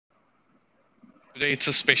Today it's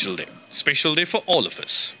a special day for all of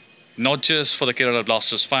us. Not just for the Kerala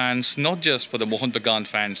Blasters fans, not just for the Mohun Bagan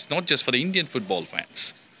fans, not just for the Indian football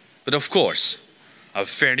fans, but of course, a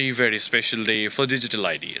very special day for digital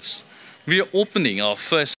ideas. We are opening our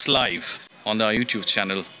first live on our YouTube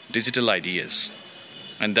channel, Digital Ideas,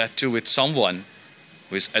 and that too with someone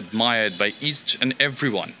who is admired by each and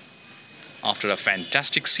everyone after a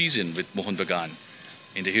fantastic season with Mohun Bagan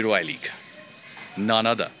in the Hero I League. None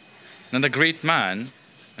other than the great man,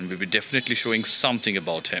 and we'll be definitely showing something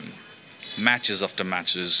about him. Matches after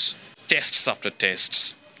matches, tests after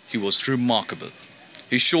tests, he was remarkable.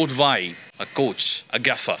 He showed why a coach, a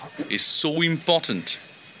gaffer, is so important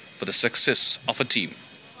for the success of a team.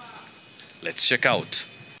 Let's check out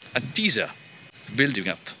a teaser of building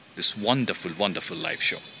up this wonderful live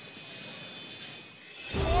show.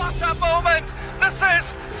 What a moment! This is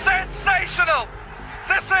sensational!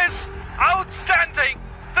 This is outstanding!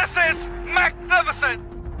 This is magnificent!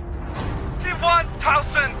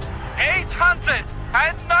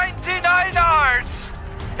 1,899 hours!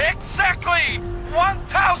 Exactly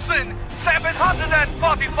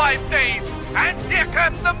 1,745 days! And here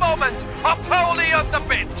comes the moment of Poli on the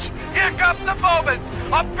bench! Here comes the moment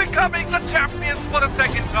of becoming the champions for the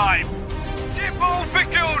second time! Kibu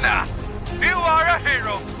Vicuna, you are a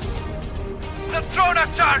hero! The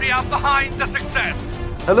Dronacharya behind the success!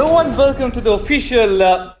 Hello and welcome to the official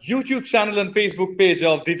YouTube channel and Facebook page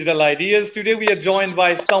of Digital Ideas. Today we are joined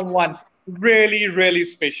by someone really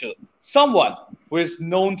special. Someone who is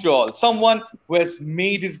known to all. Someone who has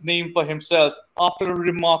made his name for himself after a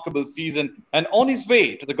remarkable season and on his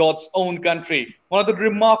way to the God's own country. One of the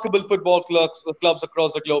remarkable football clubs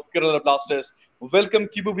across the globe, Kerala Blasters. Welcome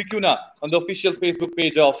Kibu Vicuna on the official Facebook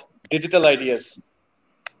page of Digital Ideas.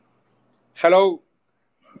 Hello.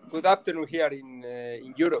 Good afternoon here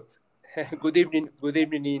in Europe. Good evening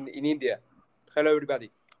in India. Hello, everybody.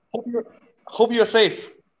 Hope you're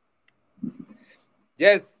safe.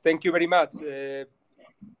 Yes, thank you very much.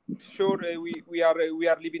 Sure, we are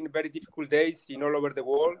living very difficult days in all over the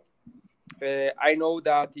world. I know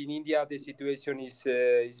that in India the situation is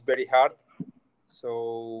very hard.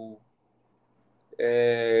 So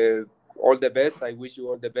all the best. I wish you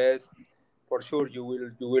all the best. For sure, you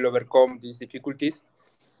will overcome these difficulties.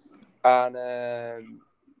 And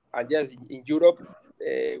yes, in Europe,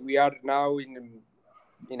 we are now in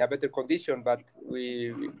a better condition, but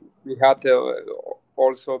we had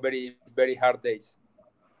also very hard days.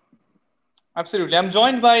 Absolutely. I'm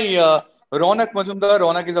joined by Ronak Majumdar.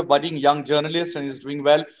 Ronak is a budding young journalist and is doing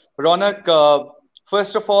well. Ronak,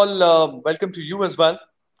 first of all, welcome to you as well.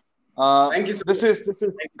 Thank you so This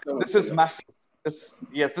is massive. This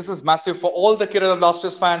is massive for all the Kerala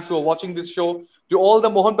Blasters fans who are watching this show, to all the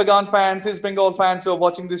Mohun Bagan fans, East Bengal fans who are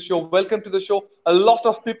watching this show. Welcome to the show. A lot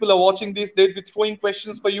of people are watching this. They'll be throwing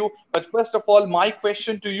questions for you. But first of all, my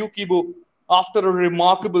question to you, Kibu, after a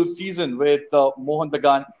remarkable season with Mohun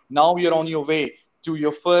Bagan, now you're on your way to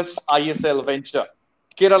your first ISL venture.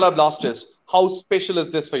 Kerala Blasters, how special is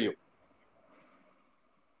this for you?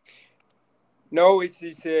 No, it's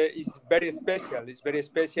very special. It's very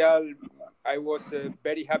special. I was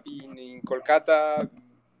very happy in Kolkata.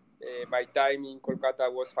 My time in Kolkata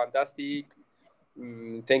was fantastic.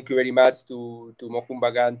 Thank you very much to Mohun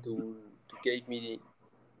Bagan to give me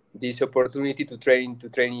this opportunity to train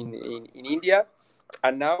in India.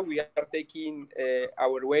 And now we are taking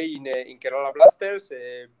our way in Kerala Blasters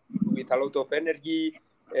with a lot of energy.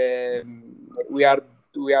 We are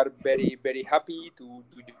very happy to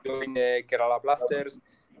join Kerala Blasters,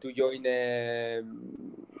 to join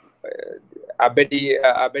a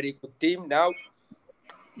very good team. Now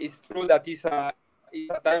it's true that it's a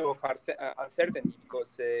time of uncertainty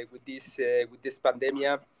because with this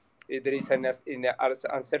pandemic there is an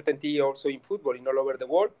uncertainty also in football in all over the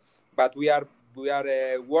world. But we are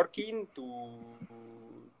working to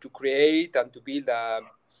create and to build a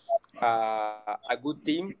good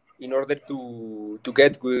team in order to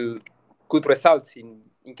get good results in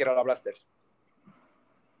Kerala Blasters.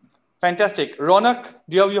 Fantastic. Ronak,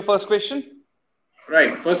 do you have your first question?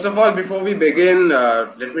 Right. First of all, before we begin,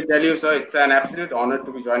 let me tell you, sir, it's an absolute honor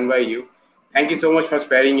to be joined by you. Thank you so much for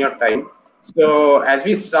sparing your time. So as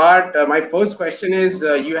we start, my first question is,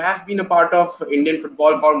 you have been a part of Indian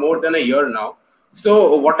football for more than a year now.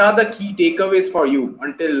 So what are the key takeaways for you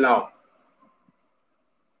until now?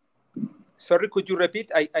 Sorry, could you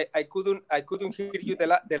repeat? I couldn't hear you the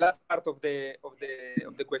last part of the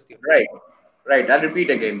question. Right. I'll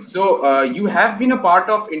repeat again. So you have been a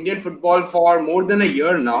part of Indian football for more than a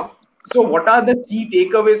year now. So what are the key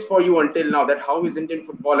takeaways for you until now? That how is Indian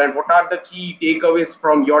football and what are the key takeaways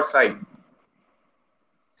from your side?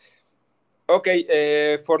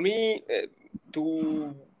 Okay, for me,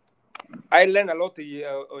 I learned a lot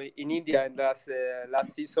in India in last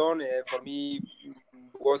season. For me,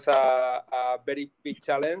 was a very big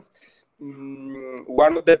challenge.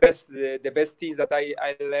 One of the best things that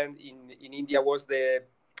I learned in India was that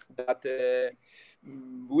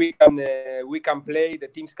we can play. The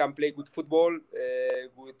teams can play good football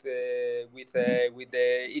with the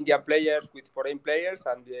Indian players, with foreign players,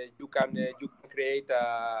 and you can create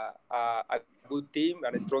a good team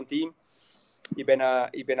and a strong team, even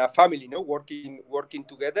a family, working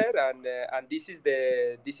together, and this is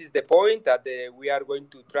the point that we are going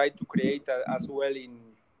to try to create as well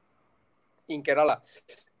in Kerala.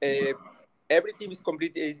 Every team is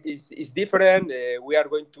is different. We are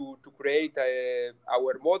going to create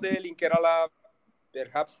our model in Kerala.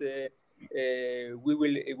 Perhaps we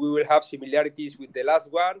will have similarities with the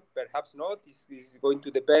last one. Perhaps not. This is going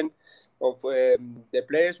to depend of the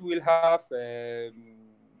players we will have,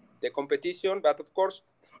 the competition. But of course,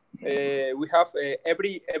 we have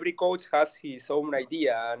every coach has his own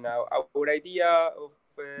idea, and our idea of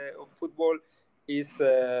football is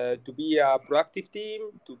to be a proactive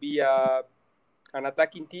team, to be an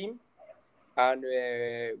attacking team, and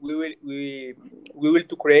we will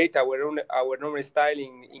to create our own style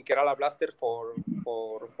in Kerala Blasters for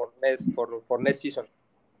next season.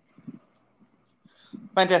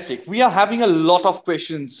 Fantastic. We are having a lot of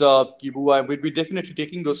questions, Kibu. We'll be definitely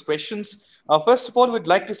taking those questions. First of all, we'd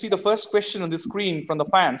like to see the first question on the screen from the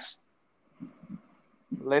fans.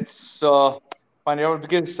 Let's find out,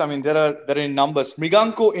 because I mean there are in numbers.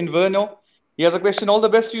 Mriganko Inverno, he has a question. All the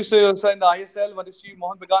best to you, sir, in the ISL. What is you,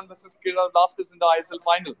 Mohun Bagan versus Kerala Blasters in the ISL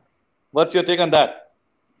final? What's your take on that?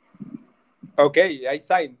 Okay, I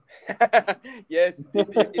signed. Yes,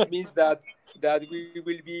 it means that we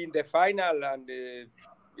will be in the final, and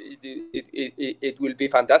it will be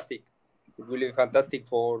fantastic. It will be fantastic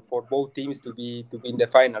for both teams to be in the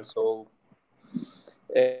final. So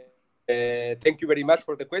thank you very much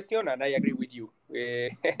for the question, and I agree with you.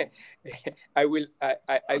 I would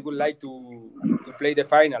like to play the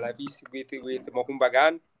final with Mohun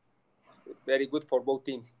Bagan. Very good for both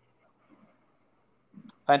teams.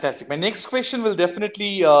 Fantastic. My next question will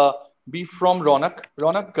definitely be from Ronak.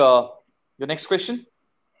 Ronak, your next question?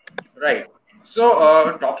 Right.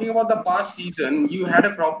 So, talking about the past season, you had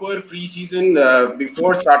a proper pre-season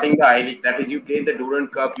before starting the I-League. That is, you played the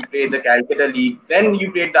Durand Cup, you played the Calcutta League, then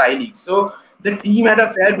you played the I-League. So, the team had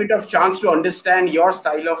a fair bit of chance to understand your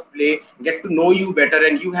style of play, get to know you better,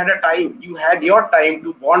 and you had your time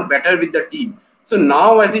to bond better with the team. So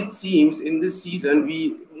now, as it seems, in this season,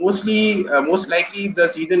 we most likely the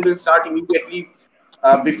season will start immediately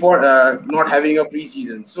before not having a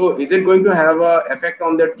preseason. So, is it going to have an effect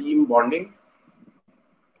on the team bonding?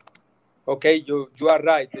 Okay, you are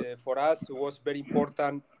right. For us, it was very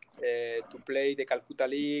important to play the Calcutta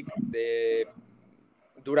League, the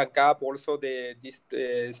Durand Cup, also this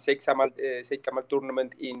Sheikh Kamal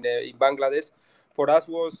tournament in Bangladesh. For us,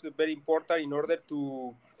 was very important in order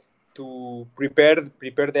to prepare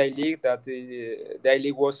the I-League. That the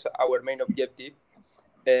I-League was our main objective.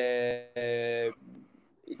 It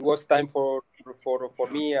was time for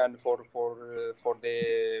me and for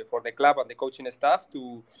the club and the coaching staff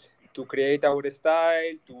to create our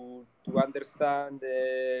style, to understand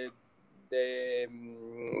the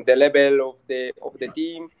level of the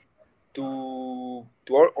team, to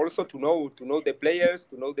also to know the players,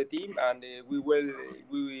 to know the team, and we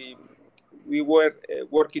were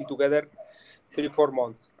working together 3-4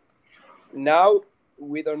 months. Now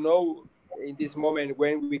we don't know in this moment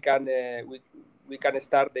when we can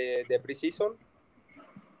start the preseason.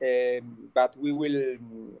 But we will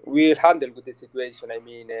handle with the situation. I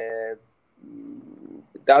mean,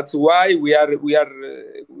 that's why we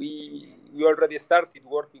already started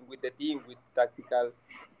working with the team, with tactical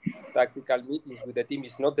meetings with the team.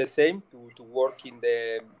 It's not the same to work in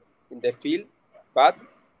the field, but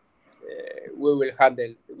we will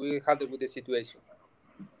handle with the situation.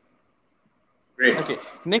 Great. Okay.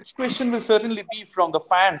 Next question will certainly be from the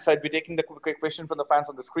fans. I'd be taking the quick question from the fans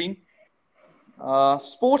on the screen.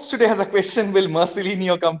 Sports Today has a question. Will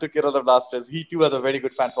Marcelinho come to Kerala Blasters? He too has a very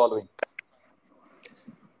good fan following.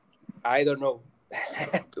 I don't know.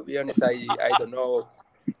 To be honest, I don't know.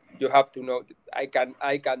 You have to know. I can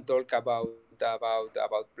talk about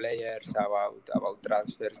players, about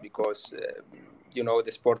transfers, because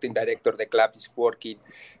the sporting director, the club is working,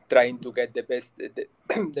 trying to get the best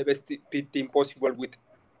team possible with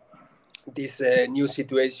this new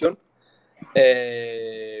situation.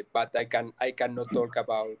 But I cannot talk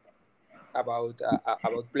about about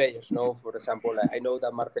players. No, for example, I know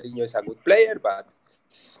that Marcelinho is a good player, but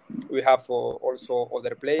we have also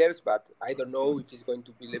other players. But I don't know if he's going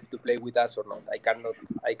to be left to play with us or not. I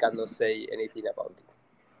cannot say anything about it.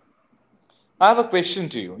 I have a question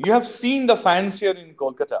to you. You have seen the fans here in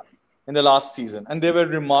Kolkata in the last season, and they were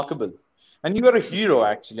remarkable. And you were a hero,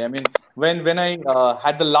 actually. I mean, when I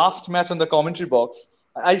had the last match on the commentary box,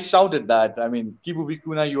 I shouted that. I mean, Kibu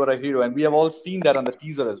Vicuna, you are a hero, and we have all seen that on the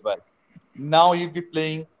teaser as well. Now you'll be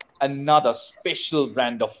playing another special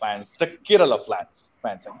brand of fans, the Kerala fans.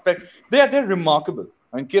 In fact, they're remarkable.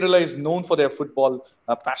 I mean, Kerala is known for their football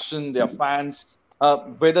passion, their fans.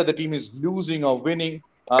 Whether the team is losing or winning,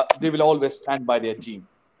 they will always stand by their team.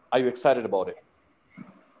 Are you excited about it?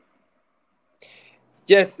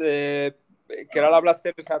 Yes, Kerala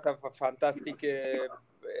Blasters have a fantastic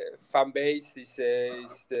fan base. Is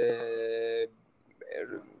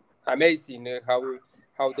amazing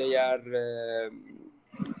how they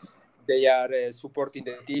are supporting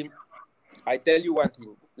the team. I tell you one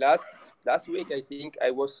thing. Last week, I think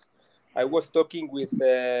I was talking with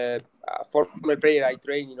a former player I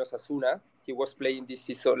trained in Osasuna. He was playing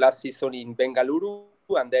last season in Bengaluru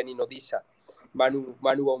and then in Odisha. Manu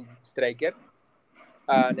on striker.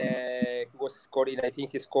 And he was scoring, I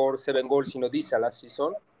think he scored 7 goals in Odisha last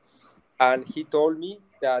season. And he told me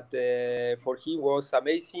that for him was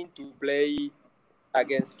amazing to play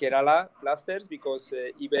against Kerala Blasters because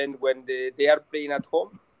even when they are playing at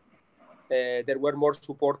home, there were more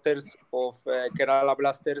supporters of Kerala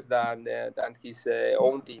Blasters than his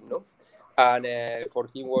own team, no? And for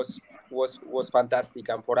him was fantastic,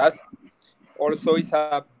 and for us also is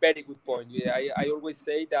a very good point. I always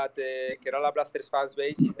say that Kerala Blasters fans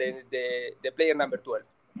base is the player number 12,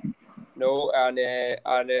 no, and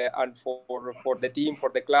for the team, for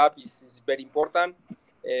the club is very important.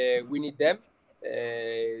 We need them.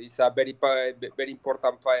 It's a very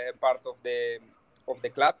important part of the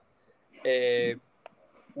club.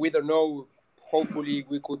 We don't know. Hopefully,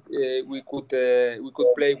 we could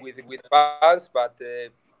play with fans,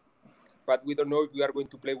 but we don't know if we are going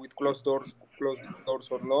to play with closed doors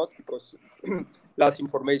or not, because last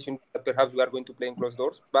information that perhaps we are going to play in closed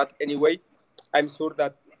doors. But anyway, I'm sure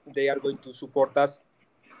that they are going to support us,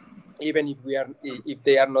 even if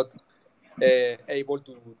they are not able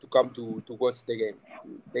to come to watch the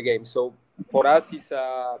game. So for us, it's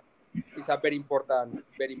a very important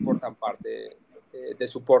part. The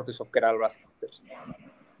supporters of Kerala Blasters.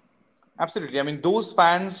 Absolutely. I mean, those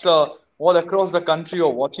fans all across the country who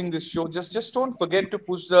are watching this show, just don't forget to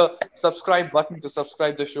push the subscribe button to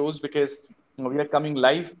subscribe the shows, because we are coming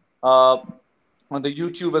live on the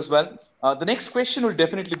YouTube as well. The next question will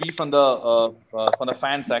definitely be from the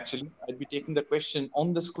fans. Actually, I'll be taking the question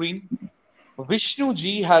on the screen. Vishnu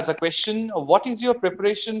G has a question. What is your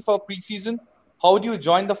preparation for preseason? How do you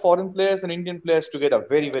join the foreign players and Indian players together?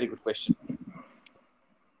 Very, very good question.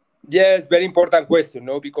 Yes, very important question,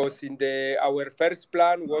 no? Because our first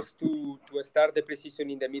plan was to start the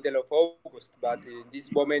preseason in the middle of August, but in this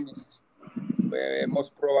moment is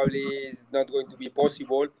most probably is not going to be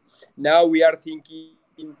possible. Now we are thinking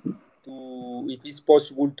if it's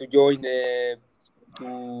possible to join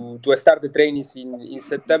to start the trainings in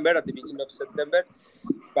September, at the beginning of September,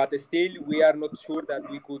 but still we are not sure that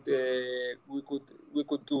we could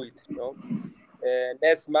do it, you know.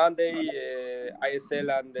 Next Monday, ISL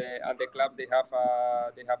and the club they have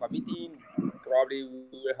a meeting. Probably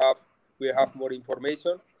we'll have more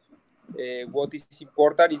information. What is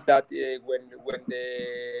important is that when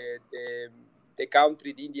the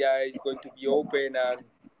country, India, is going to be open and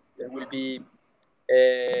there will be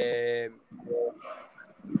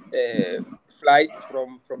flights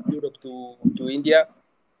from Europe to India.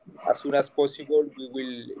 As soon as possible,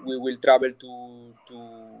 we will travel to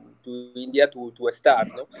India to start.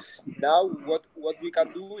 No? Now, what we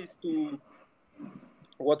can do is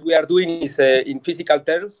what we are doing is in physical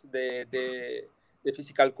terms. The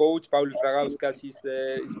physical coach Paulus Ragauskas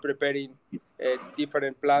is preparing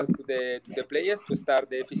different plans to the players to start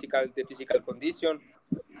the physical condition.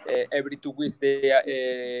 Every 2 weeks,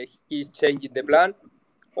 he's changing the plan.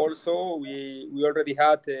 Also, we already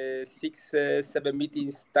had 6-7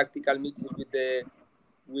 meetings, tactical meetings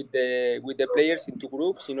with the players into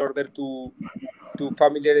groups in order to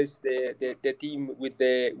familiarize the team with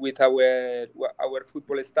our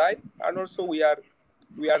football style, and also we are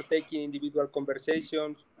taking individual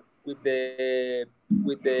conversations with the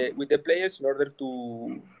players in order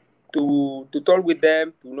to talk with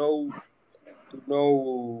them, to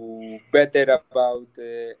know better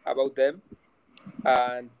about them.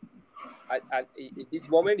 And at this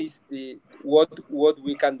moment is what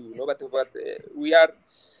we can do, no? But we are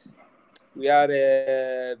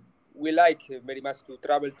we like very much to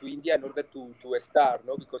travel to India in order to start,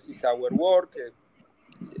 no, because it's our work.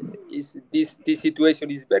 This situation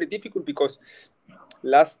is very difficult because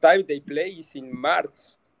last time they play is in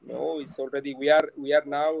March. No, it's already we are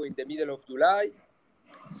now in the middle of July,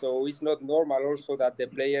 so it's not normal also that the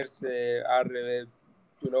players are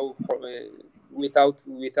without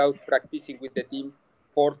practicing with the team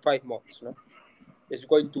 4 or 5 months. No, it's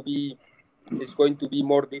going to be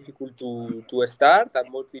more difficult to start and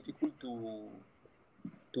more difficult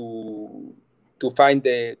to find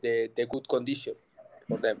the good condition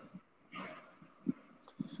for them.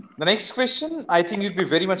 The next question, I think you'd be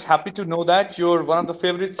very much happy to know that you're one of the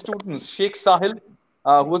favorite students, Sheikh Sahil,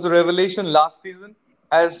 who was a revelation last season,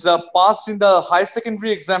 has passed in the high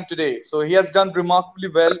secondary exam today. So he has done remarkably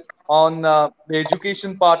well on the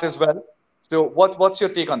education part as well. So what's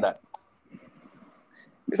your take on that?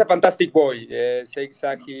 He's a fantastic boy. Sheikh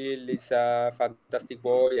Sahil is a fantastic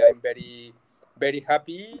boy. I'm very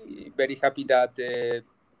happy that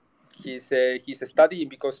he's studying,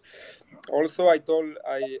 because also I told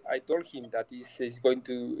him that is going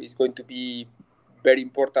to be very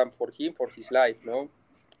important for him, for his life, no,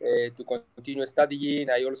 to continue studying.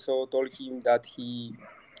 I also told him that he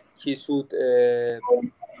should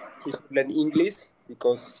learn English,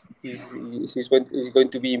 because he's going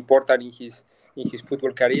to be important in his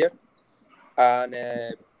football career. And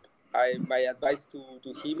my advice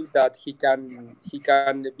to him is that he can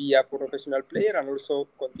be a professional player and also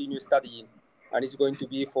continue studying, and it's going to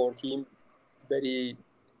be for him very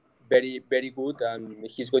good, and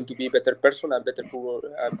he's going to be a better person and better football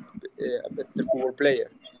player.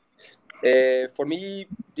 For me,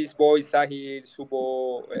 these boys, Sahil,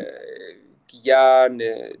 Subo, Kiyan,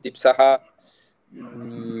 Dipsaha,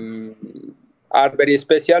 are very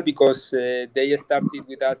special because they started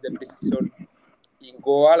with us the pre-season in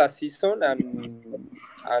Goa last season, and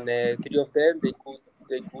 3 of them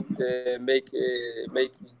they could make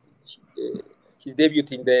his debut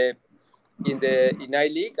in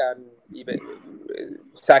I-League, and even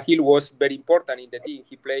Sahil was very important in the team.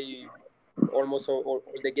 He played almost all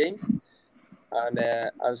the games, and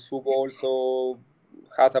Subo also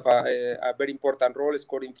had a very important role,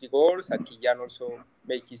 scoring 3 goals, and Kiyan also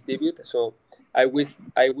made his debut. So I wish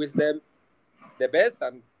them the best,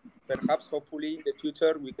 and perhaps hopefully in the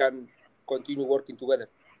future we can continue working together.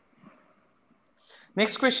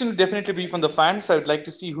 Next question will definitely be from the fans. I would like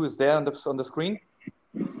to see who is there on the screen.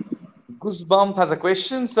 Goosebump has a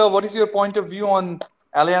question. Sir, what is your point of view on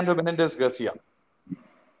Alejandro Menendez Garcia?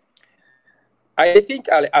 I think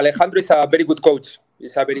Alejandro is a very good coach.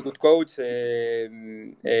 He's a very good coach.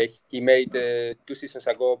 He made 2 seasons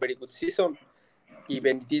ago a very good season.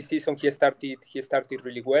 Even this season he started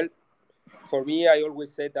really well. For me, I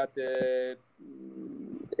always said that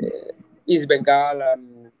East Bengal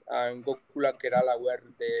and Gokul and Kerala were,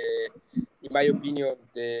 in my opinion,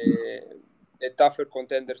 the tougher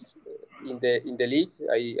contenders in the league.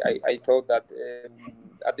 I thought that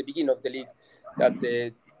at the beginning of the league that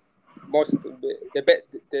the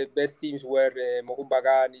best teams were Mohun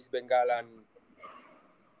Bagan, East Bengal,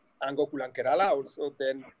 and Gokul and Kerala. Also,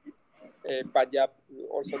 then Punjab,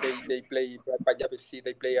 also they play Punjab FC.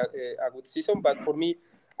 They play a good season. But for me,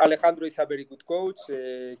 Alejandro is a very good coach.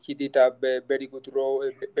 He did a very good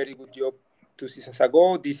job 2 seasons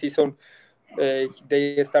ago. This season,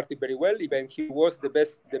 they started very well. Even he was the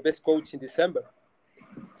best coach in December.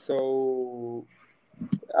 So,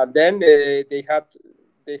 and then they had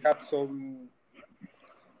some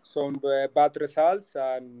bad results,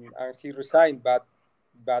 and he resigned. But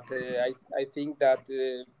I think that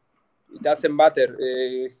it doesn't matter.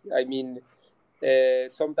 I mean,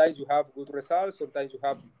 sometimes you have good results, sometimes you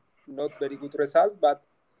have not very good results. But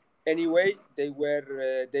anyway, they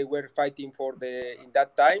were fighting in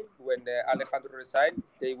that time when Alejandro resigned.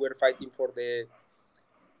 They were fighting for the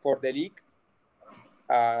league,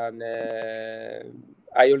 and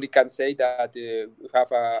I only can say that we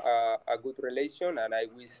have a good relation, and I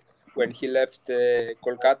wish when he left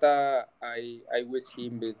Kolkata, I wish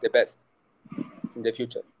him the best in the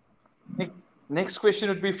future. Next question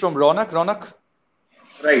would be from Ronak. Ronak?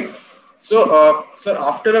 Right. So, sir,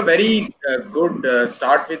 after a very good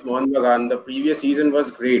start with Mohun Bagan, the previous season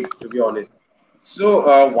was great, to be honest.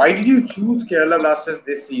 So, why did you choose Kerala Blasters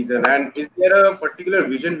this season? And is there a particular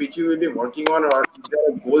vision which you will be working on, or is there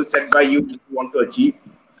a goal set by you which you want to achieve?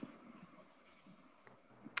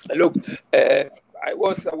 Look, I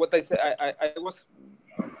was what I said. I was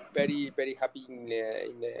very happy in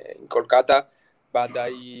Kolkata, but I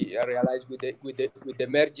realized with the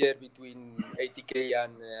merger between ATK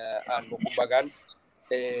and Mohun Bagan,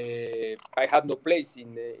 I had no place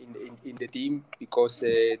in the team because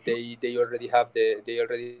they already had the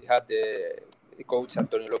coach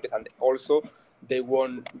Antonio Lopez, and also they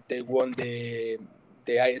won the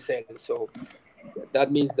ISL. So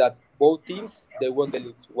that means that both teams they won the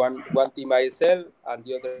leagues. One team ISL and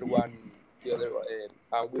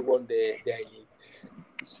and we won the I League.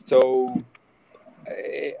 So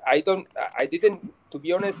I didn't, to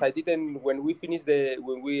be honest, I didn't when we finished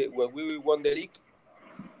when we won the league.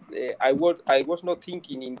 I was not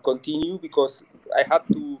thinking in continue because I had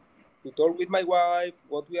to talk with my wife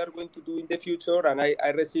what we are going to do in the future, and I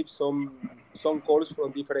received some calls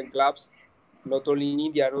from different clubs, not only in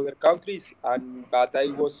India and other countries, but I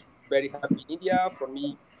was very happy in India. For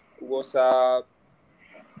me, it was a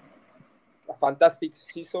fantastic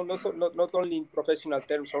season, not only in professional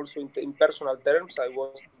terms, also in personal terms. I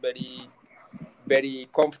was very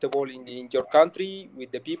comfortable in your country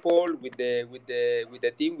with the people, with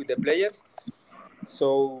the team, with the players.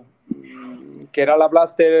 So Kerala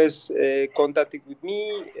Blasters contacted with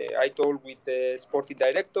me. I told with the sporting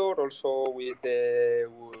director, also with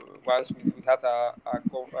once we had a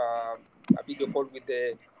video call with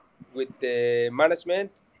the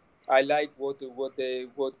management. I like what they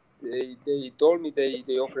told me.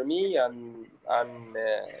 They offer me, and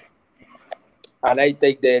I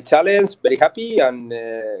take the challenge very happy, and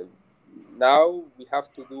now we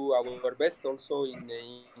have to do our best also in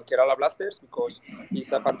Kerala Blasters, because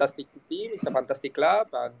it's a fantastic team, it's a fantastic club,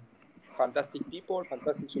 and fantastic people,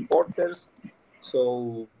 fantastic supporters.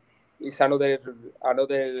 So it's another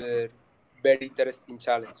very interesting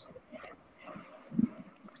challenge.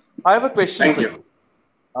 I have a question Thank for you.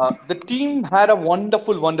 The team had a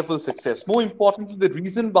wonderful success. More importantly, the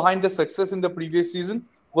reason behind the success in the previous season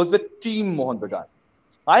was the team, Mohan Bagan.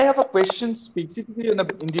 I have a question specifically on an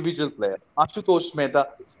individual player, Ashutosh Mehta.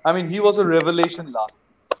 I mean, he was a revelation last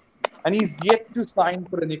year, and he's yet to sign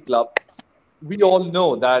for any club. We all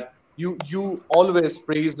know that you always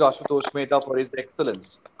praised Ashutosh Mehta for his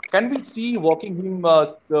excellence. Can we see working him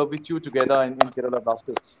with you together in Kerala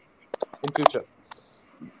Blasters in future?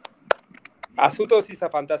 Asutos is a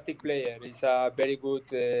fantastic player. He's a very good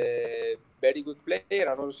player,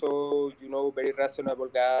 and also very reasonable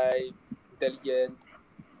guy, intelligent.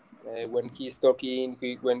 When he's talking,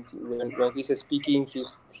 when he's speaking,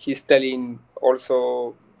 he's telling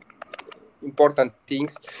also important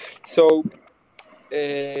things. So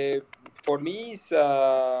for me, it's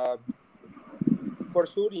for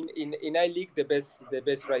sure in I League the best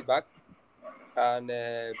right back, and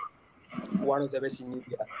one of the best in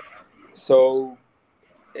India. So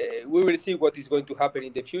we will see what is going to happen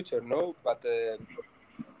in the future, no? But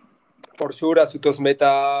for sure, Asutos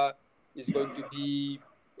Mehta is going to be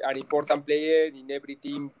an important player in every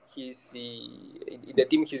team. In the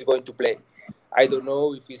team he's going to play. I don't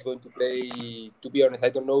know if he's going to play. To be honest, I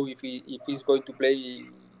don't know if he's going to play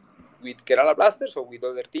with Kerala Blasters or with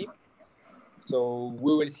other team. So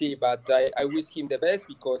we will see. But I wish him the best,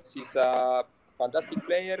 because he's a fantastic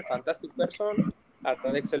player, fantastic person, and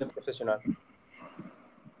an excellent professional.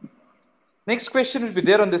 Next question will be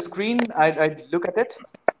there on the screen. I'd look at it.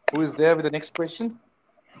 Who is there with the next question?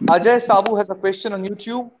 Ajay Sabu has a question on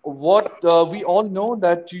YouTube. We all know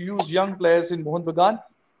that you use young players in Mohan Bagan.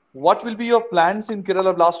 What will be your plans in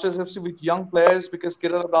Kerala Blasters FC with young players? Because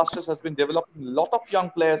Kerala Blasters has been developing a lot of young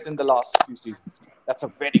players in the last few seasons. That's a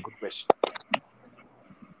very good question.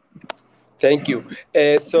 Thank you.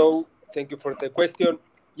 So thank you for the question.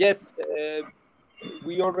 Yes,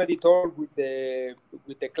 we already talked with the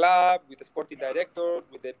club, with the sporting director,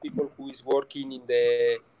 with the people who is working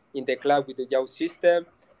in the club with the youth system,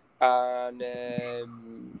 and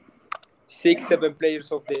 6-7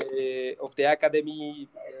 players of the academy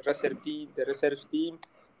reserve team.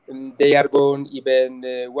 They are going, even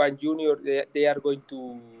one junior. They are going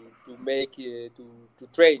to make to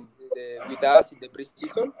train with us in the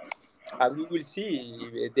pre-season, and we will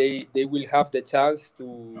see. They will have the chance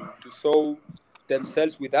to show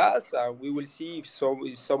themselves with us, and we will see if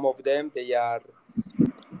some of them they are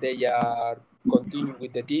continue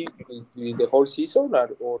with the team with the whole season,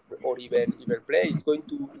 or even play. It's going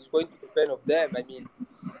to depend of them. I mean,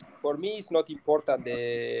 for me, it's not important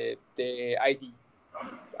the ID.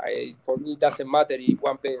 For me, it doesn't matter if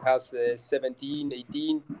one player has 17,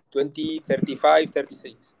 18, 20, 35,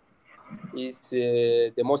 36. Is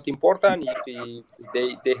the most important if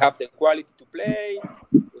they have the quality to play,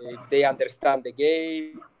 if they understand the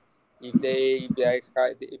game, if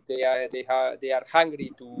they are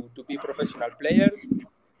hungry to be professional players.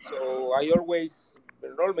 So I always,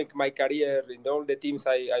 in all my career, in all the teams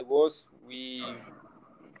I was, we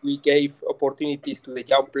gave opportunities to the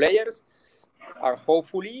young players, and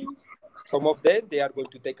hopefully some of them they are going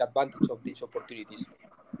to take advantage of these opportunities.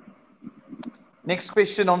 Next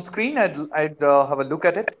question on screen. I'd have a look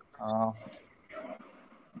at it.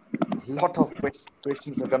 Lot of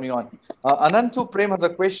questions are coming on. Anantu Prem has a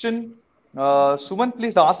question. Suman,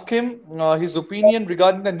 please ask him his opinion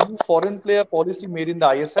regarding the new foreign player policy made in the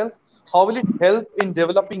ISL. How will it help in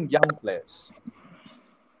developing young players?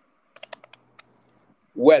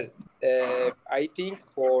 Well, I think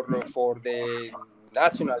for the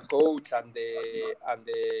national coach and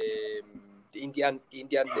the Indian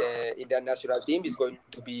national team is going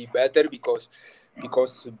to be better because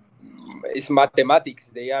it's mathematics.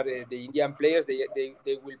 They are the Indian players. They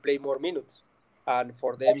will play more minutes, and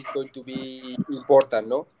for them it's going to be important.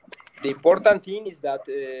 No, the important thing is that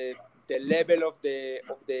the level of the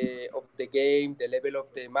game, the level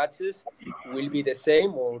of the matches will be the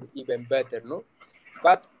same or even better. No,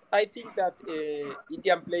 but I think that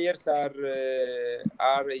Indian players are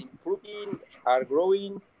improving, are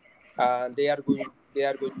growing, and they are going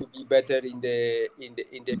to be better in the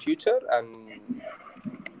future. And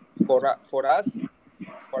for us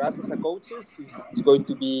as a coaches, it's going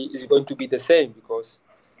to be the same because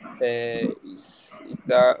it's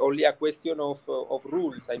only a question of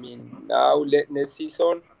rules. I mean, now next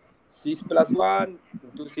season 6+1, in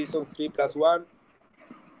 2 seasons 3+1.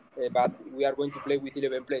 But we are going to play with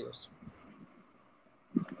 11 players.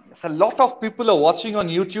 Yes, a lot of people are watching on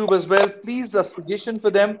YouTube as well. Please, a suggestion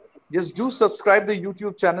for them, just do subscribe the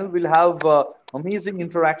YouTube channel. We'll have amazing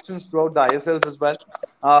interactions throughout the ISLs as well.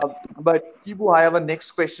 But Kibu, I have a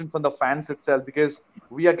next question from the fans itself because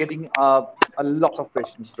we are getting a lot of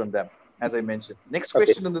questions from them, as I mentioned. Next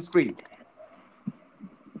question on the screen.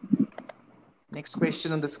 Next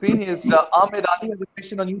question on the screen is Ahmed Ali has a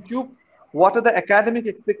question on YouTube. What are the academic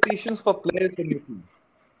expectations for players in your team?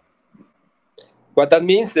 What that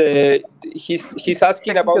means? He's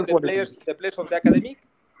asking about the players of the academic.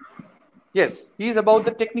 Yes, he's about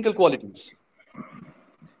the technical qualities.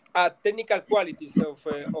 Technical qualities of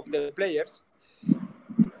the players.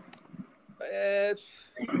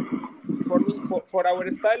 For me, for our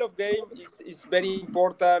style of game, is very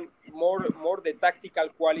important. More the tactical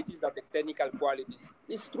qualities than the technical qualities.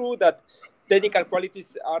 It's true that technical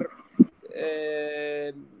qualities are.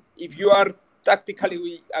 If you are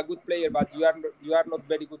tactically a good player, but you are not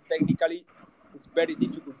very good technically, it's very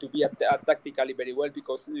difficult to be a tactically very well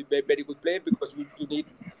because very good player because you need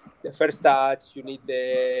the first touch, you need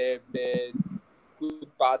the good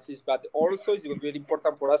passes, but also it's very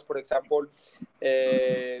important for us, for example,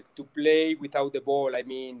 to play without the ball. I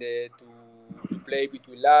mean, to play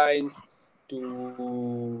between lines,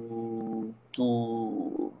 to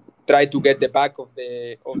try to get the back of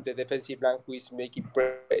the defensive line who is making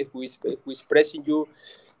who is pressing you.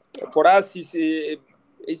 For us, is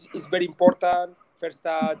very important. First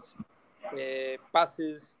touch,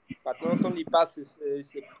 passes, but not only passes.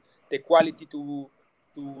 Is the quality to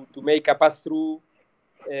make a pass through,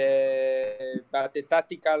 but the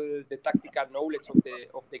tactical knowledge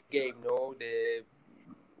of the game. No, the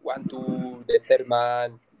 1-2, the third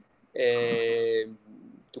man,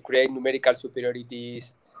 to create numerical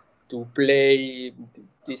superiorities, to play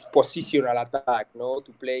this positional attack, no,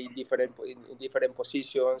 to play in different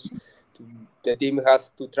positions. The team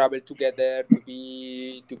has to travel together, to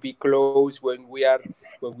be close when we are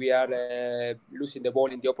losing the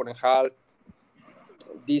ball in the opponent half.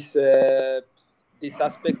 These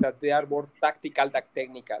aspects that they are more tactical than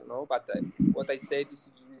technical, no. But what I said is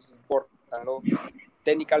important, no.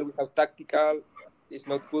 Technical without tactical is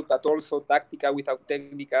not good, but also tactical without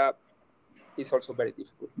technical is also very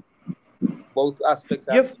difficult. Both aspects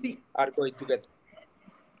are going together.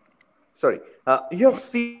 Sorry, you have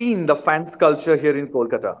seen the fans culture here in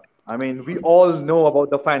Kolkata. I mean, we all know about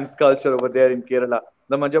the fans culture over there in Kerala.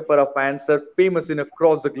 The Manjappada fans are famous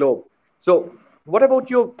across the globe. So, what about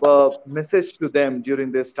your message to them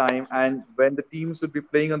during this time? And when the teams would be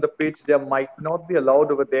playing on the pitch, they might not be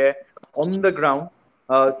allowed over there on the ground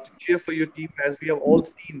to cheer for your team, as we have all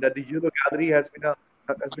seen that the Euro Gallery has been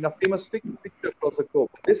a famous picture across the globe.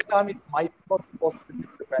 This time, it might not be possible due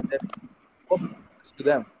to the pandemic. What to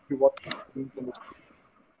them?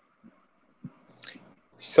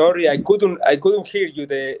 Sorry, I couldn't hear you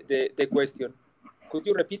the question. Could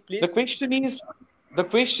you repeat, please? The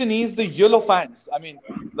question is the yellow fans. I mean,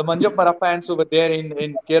 the Manjappada fans over there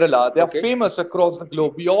in Kerala, they are famous across the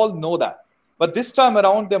globe. We all know that. But this time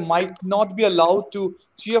around, they might not be allowed to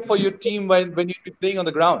cheer for your team when you'll be playing on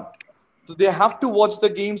the ground. So they have to watch the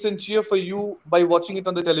games and cheer for you by watching it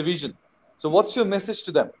on the television. So what's your message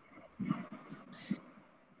to them?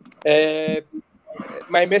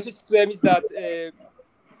 My message to them is that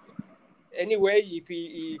anyway,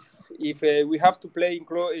 if we have to play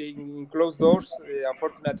in closed doors,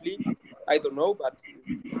 unfortunately, I don't know, but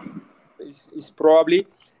it's probably.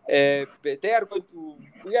 But they are going to.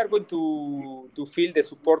 We are going to feel the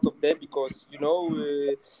support of them because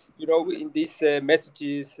in these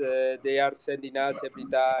messages they are sending us every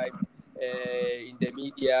time in the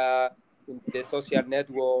media, in the social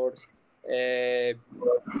networks.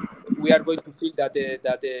 We are going to feel that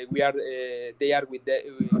we are they are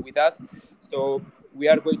with us. So we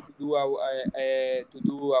are going to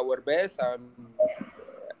do our best, and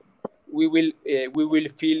we will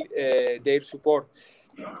feel their support.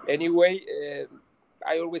 Anyway,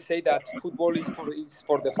 I always say that football is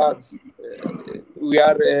for the fans.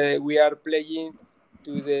 We are playing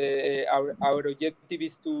to our objective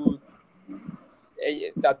is to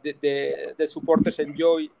that the supporters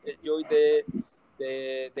enjoy the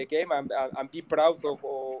game and be proud of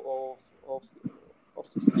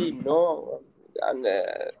his team, no? And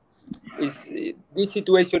this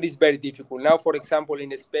situation is very difficult now. For example,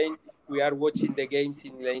 in Spain, we are watching the games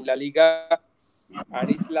in La Liga, and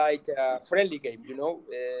it's like a friendly game.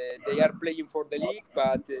 They are playing for the league,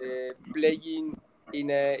 but playing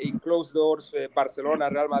in closed doors. Barcelona,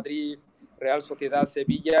 Real Madrid, Real Sociedad,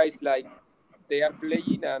 Sevilla is like they are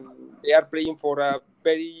playing, and they are playing for a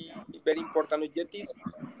very very important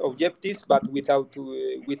objectives, but without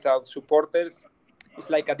supporters, it's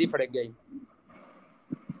like a different game.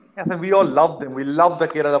 Yes, and we all love them. We love the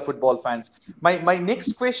Kerala football fans. My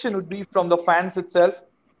next question would be from the fans itself.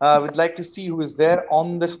 We'd like to see who is there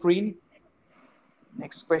on the screen.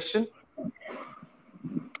 Next question.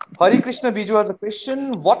 Hari Krishna Biju has a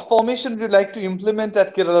question. What formation would you like to implement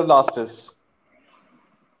at Kerala Blasters?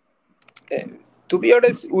 To be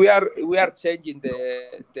honest, we are changing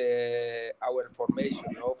our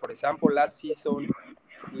formation. For example, last season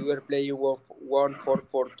we were playing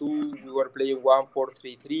 1-4-4-2. We were playing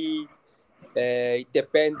 1-4-3-3.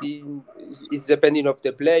 It's depending of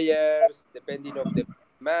the players, depending of the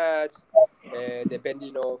match,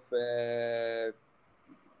 depending of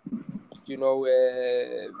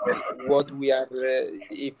what we are.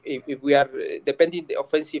 If we are depending the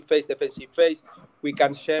offensive phase, defensive phase, we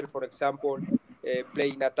can share. For example,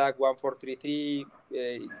 playing attack 1-4-3-3,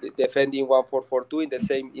 defending 1-4-4-2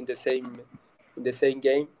 in the same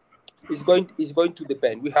game. It's going to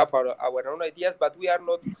depend. We have our own ideas, but we are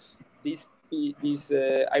not this.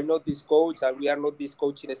 I'm not this coach, and we are not this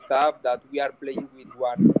coaching staff that we are playing with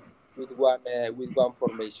one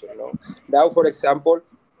formation. Now, for example,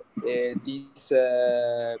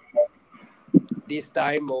 this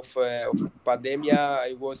time of pandemic,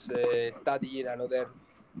 I was studying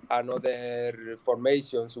another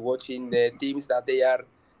formations, watching the teams that they are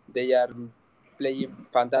playing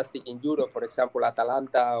fantastic in Europe. For example,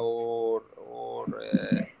 Atalanta or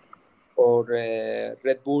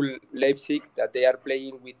Red Bull Leipzig, that they are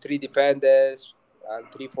playing with 3 defenders and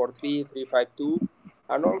 3-4-3, 3-5-2,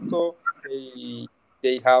 and also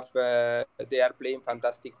they are playing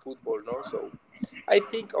fantastic football. So I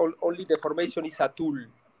think only the formation is a tool,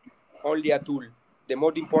 only a tool. The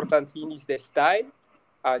most important thing is the style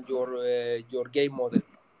and your game model.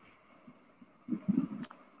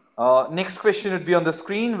 Next question would be on the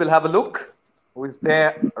screen. We'll have a look. Who is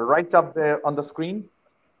there right up there on the screen?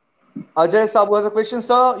 Ajay Sabu has a question,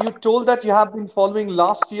 sir. You told that you have been following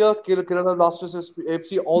last year Kerala Blasters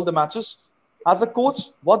FC all the matches. As a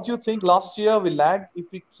coach, what do you think last year we lagged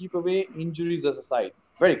if we keep away injuries as a side?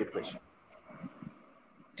 Very good question.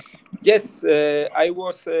 Yes, I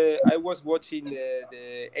was watching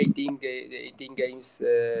the 18 games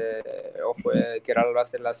of Kerala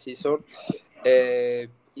Blasters last season.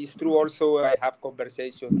 It's true. Also, I have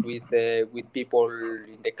conversations with people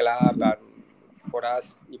in the club, and for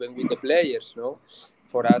us, even with the players.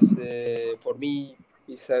 For us, for me,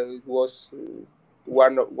 it was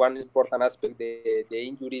one important aspect, the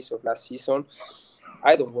injuries of last season.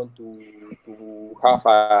 I don't want to have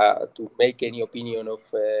to make any opinion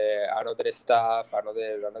of another staff,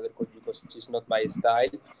 another coach, because it's not my style.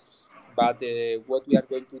 But what we are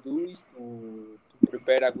going to do is to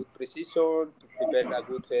prepare a good precision, to prepare a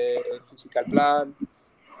good physical plan,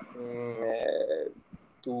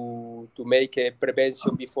 to make a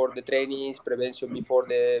prevention before the trainings, prevention before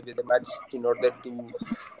the matches, in order to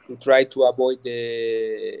try to avoid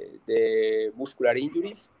the muscular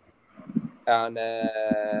injuries. And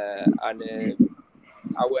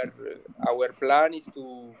our plan is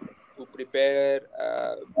to prepare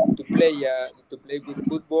to play good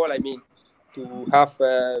football. I mean, to have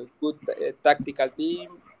a good tactical team,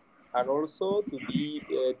 and also to be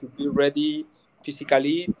ready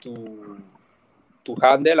physically to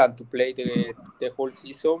handle and to play the whole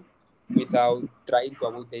season without trying to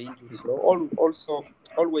avoid the injuries. No, also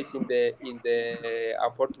always in the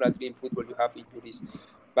unfortunately in football you have injuries,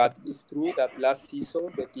 but it's true that last season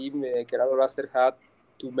the team Kerala Blaster had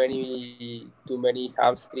too many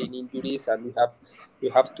hamstring injuries, and we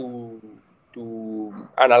have to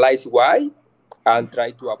analyze why and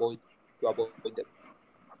try to avoid them.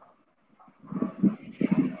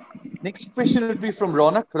 Next question would be from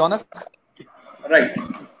Ronak. Ronak, Right.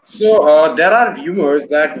 So there are rumors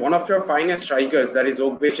that one of your finest strikers, that is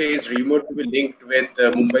Ogbeche, is rumored to be linked with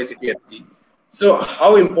Mumbai City FC. So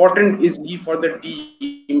how important is he for the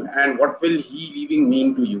team, and what will he leaving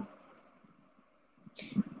mean to you?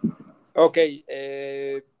 Okay.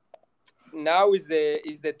 Now is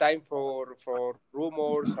the time for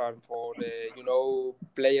rumors and for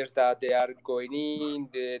players that they are going in,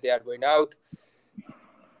 they are going out.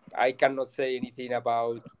 I cannot say anything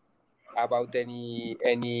about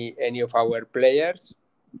any of our players.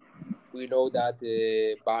 We know that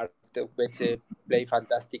Bart Beche played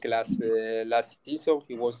fantastic last season.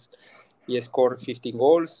 He scored 15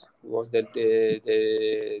 goals. He was the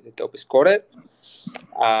top scorer,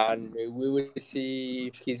 and we will see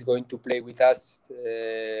if he's going to play with us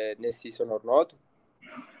next season or not.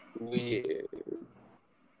 We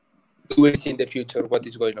will see in the future what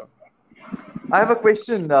is going on. I have a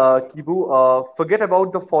question, Kibu. Forget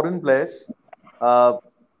about the foreign players.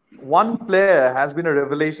 One player has been a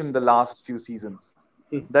revelation in the last few seasons.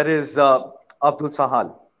 That is Abdul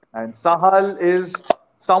Sahal. And Sahal is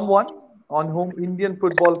someone on whom Indian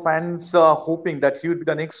football fans are hoping that he would be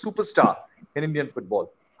the next superstar in Indian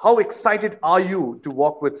football. How excited are you to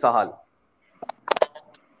work with Sahal?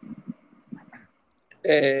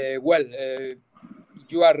 Well,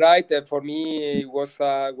 you are right. For me, it was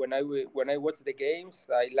when I watched the games,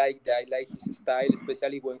 I like his style,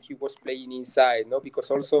 especially when he was playing inside. No, because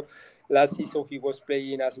also last season he was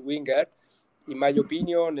playing as winger. In my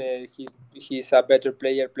opinion, he's a better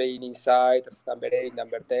player playing inside as number 8,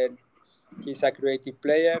 number 10. He's a creative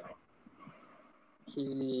player.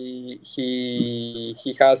 He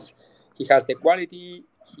has the quality.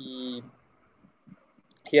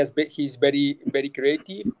 He's very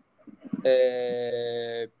creative.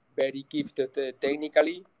 Very gifted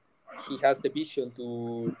technically. He has the vision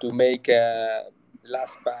to make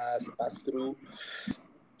last pass through.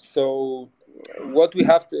 So what we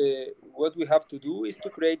have to do is to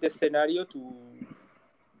create a scenario to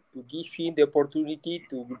give him the opportunity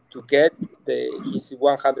to get his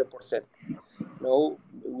 100%. No,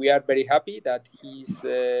 we are very happy that he's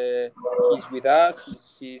with us.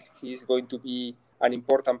 He's going to be an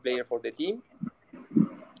important player for the team.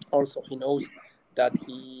 Also, he knows that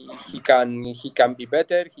he can be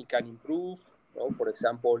better. He can improve. For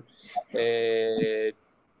example, the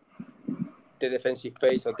defensive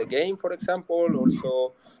phase of the game, for example,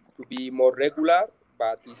 also to be more regular.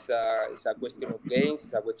 But it's a question of games.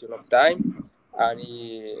 It's a question of time, and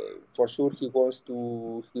for sure he wants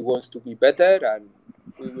to be better, and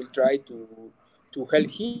we will try to help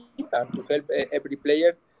him and to help every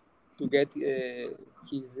player to get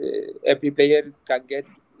his. Every player can get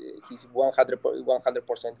his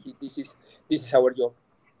 100%. This is our job.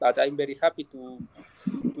 But I'm very happy to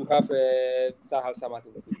have Sahal Samad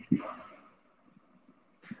in the team.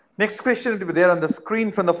 Next question will be there on the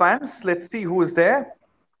screen from the fans. Let's see who is there.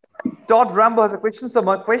 Todd Rambo has a question. So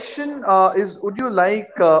my question is, would you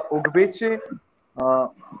like Ogbeche?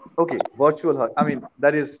 Okay, virtual hug. I mean,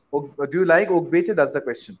 that is, do you like Ogbeche? That's the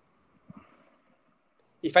question.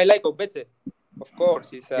 If I like Ogbeche, of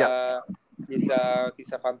course, he's a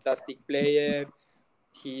fantastic player.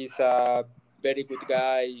 He's a very good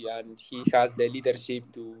guy, and he has the leadership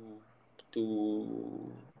to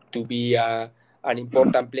be an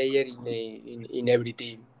important player in every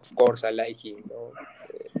team. Of course, I like him.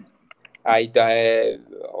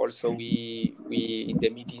 Also we in the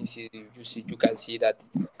meetings you can see that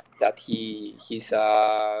he's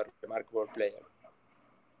a remarkable player.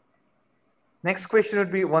 Next question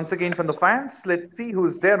would be once again from the fans. Let's see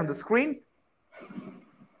who's there on the screen.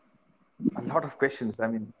 A lot of questions. I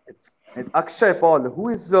mean, it's Akshay Paul. Who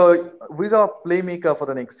is our playmaker for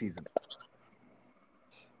the next season?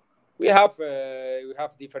 We have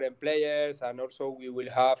different players, and also we will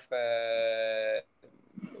have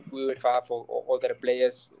other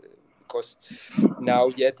players, because now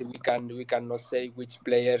yet we cannot say which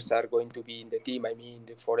players are going to be in the team. I mean,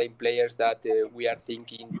 the foreign players that we are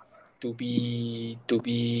thinking to be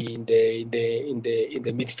in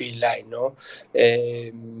the midfield line. No,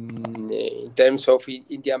 in terms of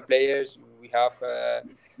Indian players, we have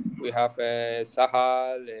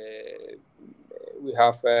Sahal. We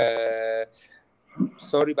have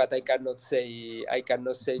sorry, but I cannot say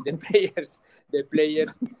the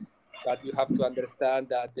players. But you have to understand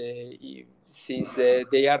that since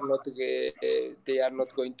they are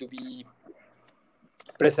not going to be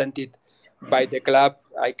presented by the club,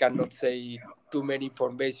 I cannot say too many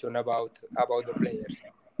information about the players.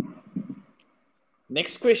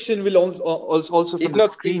 Next question will also from the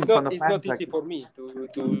screen from the it's fans. not easy for me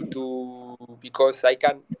to because I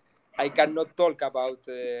cannot talk about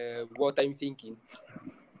what I'm thinking.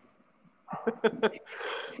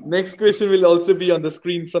 Next question will also be on the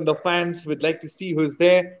screen from the fans. We'd like to see who's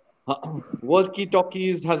there. Walkie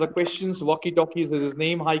Talkies has a questions. Walkie Talkies is his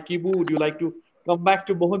name. Hi Kibu, would you like to come back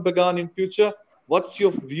to Mohun Bagan in future? What's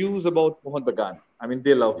your views about Mohun Bagan? I mean,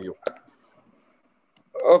 they love you.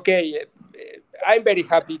 Okay, I'm very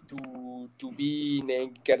happy to be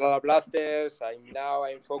in Kerala Blasters.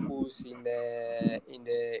 I'm focused in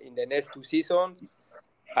the next 2 seasons,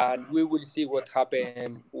 and we will see what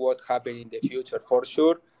happen in the future for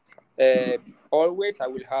sure. Always, I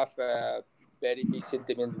will have a very big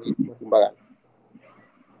sentiment with Mohun Bagan.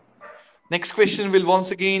 Next question will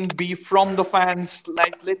once again be from the fans.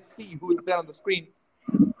 Let's see who is there on the screen.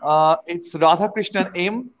 It's Radhakrishnan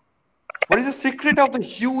M. What is the secret of the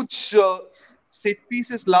huge set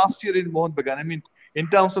pieces last year in Mohun Bagan? I mean, in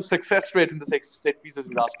terms of success rate in the set pieces,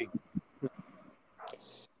 he's asking.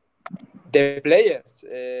 The players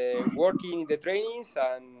working in the trainings,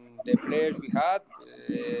 and the players we had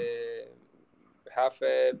have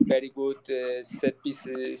a very good set piece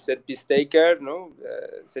taker,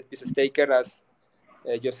 set piece taker as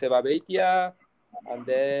Joseba Beitia, and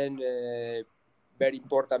then very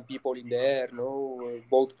important people in the air,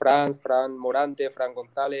 both Fran Morante, Fran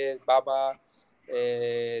Gonzalez, Baba,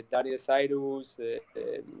 Daniel Cyrus,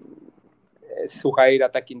 Suhair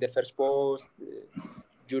attacking the first post,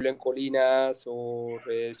 Julian Colinas or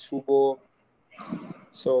Subo.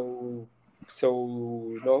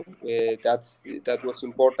 That was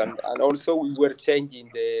important, and also we were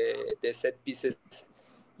changing the set pieces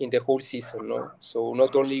in the whole season. So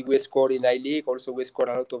not only we scored in I-League, also we scored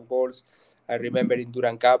a lot of goals. I remember in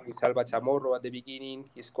Duran Cup with Salva Chamorro at the beginning,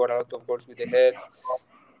 he scored a lot of goals with the head.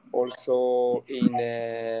 Also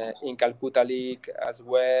in Calcutta League as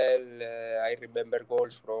well, I remember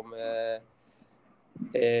goals from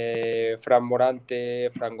Fran Morante,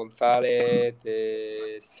 Fran Gonzalez,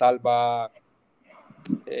 Salva,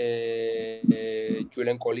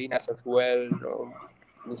 Julian Colinas as well.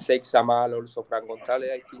 In Sheikh Samal, also Fran Gonzalez,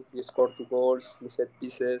 I think he scored 2 goals in set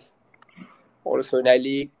pieces. Also in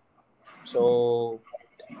I-League. So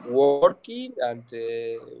working and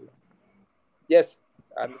yes,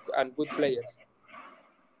 and good players.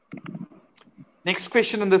 Next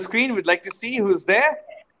question on the screen. We'd like to see who's there.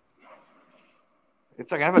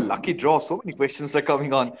 It's like I have a lucky draw. So many questions are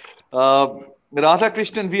coming on. Radha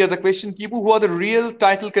Krishnan V has a question. Kibu, who are the real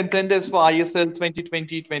title contenders for ISL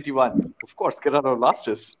 2020-21? Of course, Kerala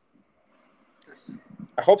Blasters.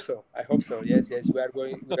 I hope so. Yes. We are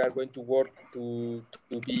going to work to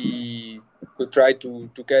try to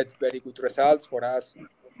get very good results for us.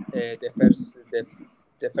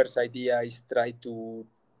 The first idea is try to,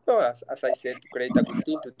 as I said, to create a good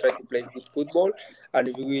team, to try to play good football, and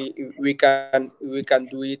if we can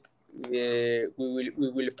do it. We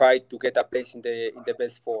will fight to get a place in the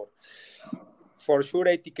best 4. For sure,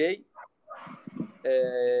 80K.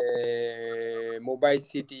 Mumbai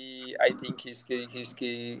City, I think he's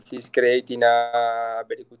creating a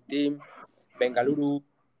very good team. Bengaluru,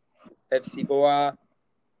 FC Goa,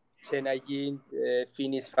 Chennai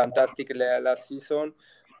finished fantastic last season.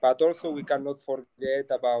 But also we cannot forget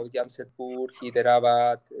about Jamshedpur,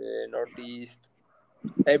 Hyderabad, Northeast.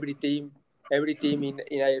 Every team in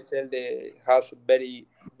ISL has very,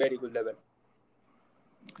 very good level.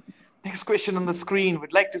 Next question on the screen.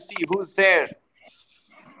 We'd like to see who's there.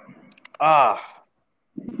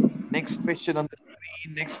 Next question on the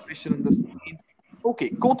screen. Okay,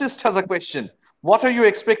 Kotist has a question. What are your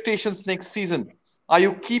expectations next season? Are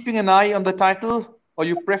you keeping an eye on the title, or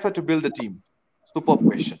you prefer to build a team? Superb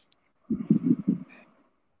question.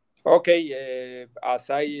 Okay, as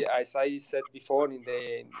I said before in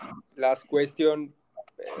the last question,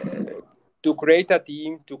 to create a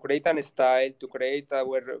team, to create a style, to create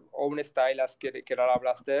our own style as Kerala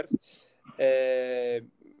Blasters,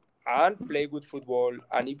 and play good football.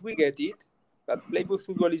 And if we get it, but play good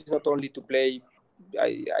football is not only to play.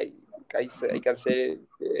 I can say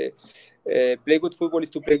play good football is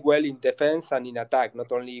to play well in defense and in attack,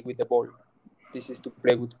 not only with the ball. This is to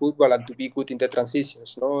play good football and to be good in the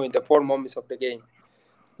transitions, in the 4 moments of the game.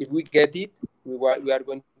 If we get it, we are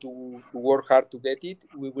going to work hard to get it.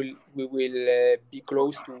 We will be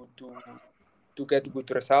close get good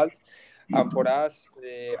results. And for us,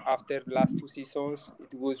 after last 2 seasons,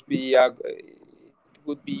 it would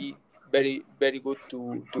be very very good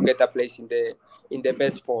to get a place in the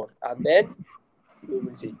best four, and then we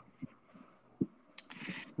will see.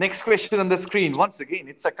 Next question on the screen. Once again,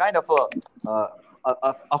 it's a kind of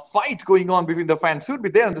a fight going on between the fans. Who would be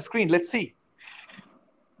there on the screen? Let's see.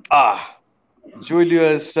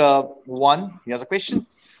 Julius one. He has a question.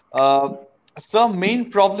 Some main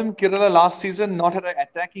problem Kerala last season not had an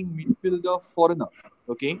attacking midfielder foreigner.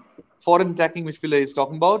 Okay, foreign attacking midfielder is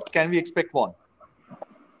talking about. Can we expect one?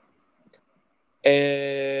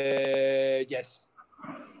 Yes.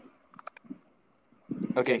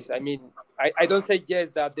 Okay. Yes. I mean, I don't say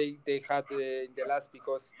yes that they had in the last,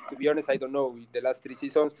 because to be honest, I don't know in the last 3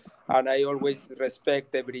 seasons, and I always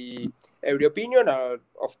respect every opinion.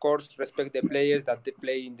 Of course, respect the players that they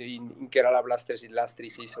play in Kerala Blasters in last 3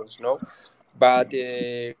 seasons. No, but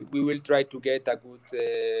we will try to get a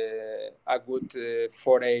good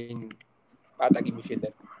foreign attacking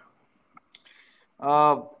midfielder.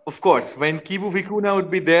 Of course, when Kibu Vicuna would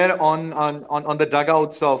be there on the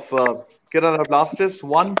dugouts of Kerala Blasters,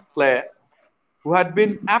 one player who had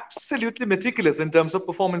been absolutely meticulous in terms of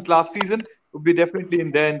performance last season would be definitely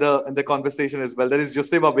in there in the conversation as well. That is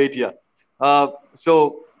Joseba Betia.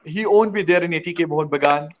 So he won't be there in ATK Mohun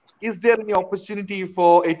Bagan. Is there any opportunity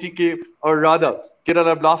for ATK, or rather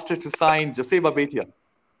Kerala Blasters, to sign Joseba Betia?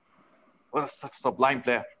 What a sublime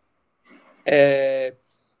player.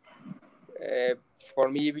 For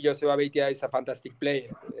me, Joseba Betia is a fantastic player.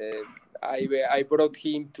 I brought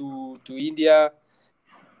him to India,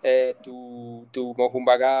 to Mohun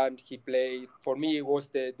Bagan. He played for me. He was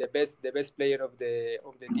the best player of the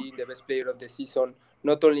team, the best player of the season.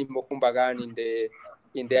 Not only in Mohun Bagan,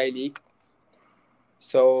 in the I-League.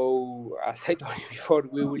 So as I told you before,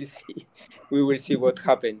 we will see what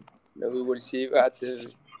happens. We will see, but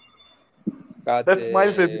that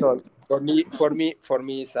smile says it all. For me,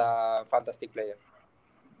 it's a fantastic player.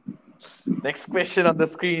 Next question on the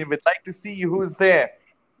screen. We'd like to see who's there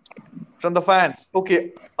from the fans.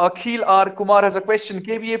 Okay, Akhil R. Kumar has a question.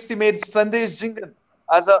 KBFC made Sandesh Jingan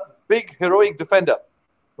as a big heroic defender.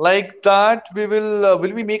 Like that, will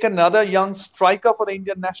we make another young striker for the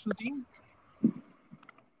Indian national team?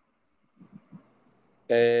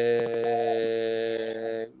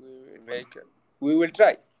 We will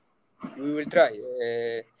try. We will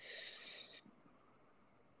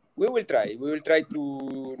try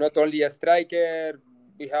to not only a striker.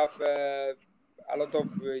 We have a lot of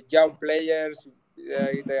young players.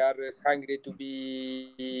 They are hungry to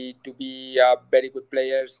be very good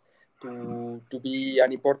players, to be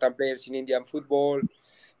an important players in Indian football.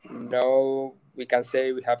 Now we can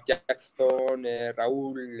say we have Jackson,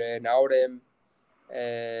 Raul, Naorem,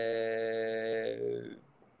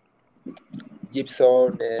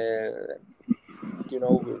 Gibson.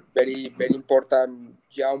 Very very important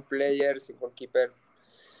young players. Goalkeeper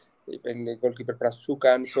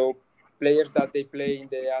Prasukan. So players that they play in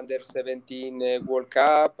the under 17 World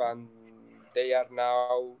Cup, and they are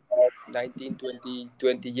now 19,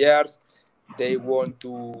 20 years. They want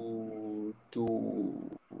to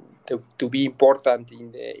be important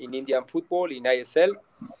in Indian football, in ISL,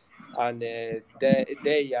 and they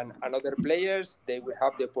and other players, they will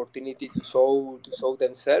have the opportunity to show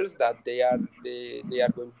themselves that they are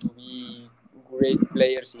going to be great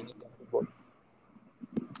players in Indian football.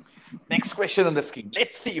 Next question on the screen.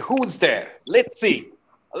 Let's see who's there. Let's see.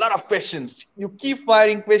 A lot of questions. You keep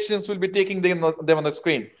firing questions. We'll be taking them on the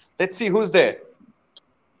screen. Let's see who's there.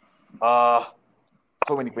 So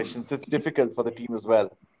many questions. It's difficult for the team as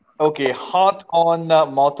well. Okay, hot on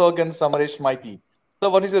Mautog and Samaresh Maiti. So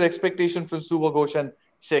what is your expectation from Subha Ghosh and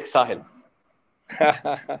Sheikh Sahil?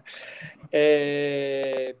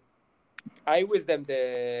 I wish them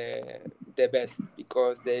the best,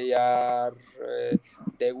 because they are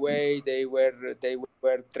the way they were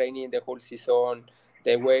training the whole season,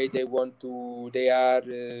 the way they are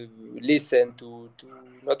listen to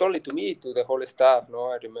not only to me, to the whole staff.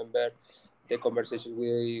 No, I remember the conversation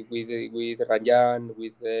with Ranjan,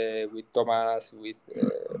 with Thomas, with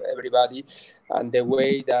everybody, and the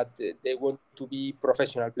way that they want to be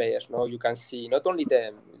professional players. No, you can see not only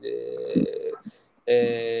them,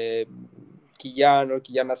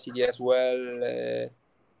 Kiyan Nasiri as well,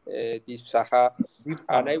 this Saha,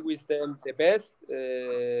 and I wish them the best.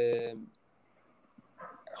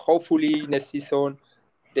 Hopefully next season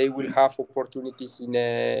they will have opportunities in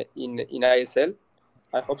ISL.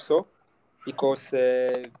 I hope so, because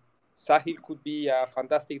Sahil could be a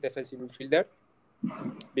fantastic defensive midfielder,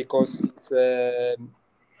 because it's,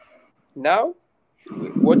 now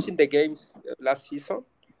watching the games last season,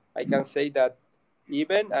 I can say that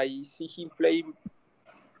even I see him playing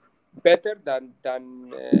better than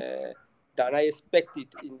I expected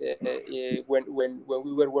in the, when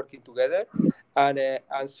we were working together. And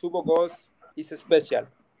Subo Ghost is special.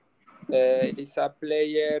 He's a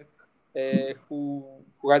player who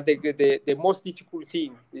has the most difficult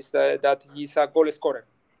thing is that he's a goal scorer.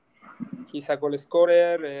 He's a goal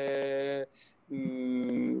scorer.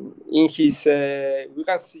 In his, we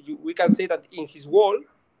can say that in his wall,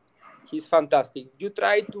 he's fantastic. You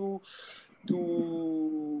try to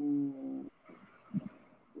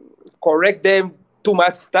correct them too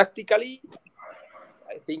much tactically,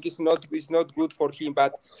 I think it's not good for him.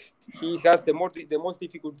 But he has the most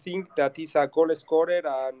difficult thing, that he's a goal scorer,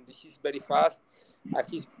 and he's very fast, and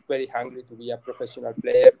he's very hungry to be a professional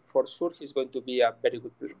player. For sure, he's going to be a very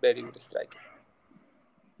good striker.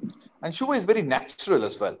 And Shuba is very natural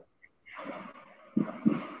as well.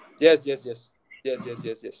 Yes. It's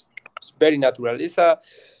very natural. It's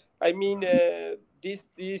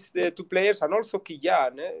these two players, and also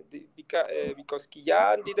Kiyan, because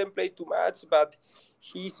Kiyan didn't play too much, but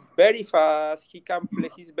he's very fast. He can play.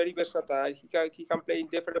 He's very versatile. He can play in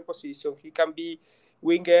different positions. He can be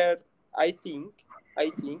winger. I think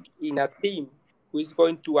in a team who is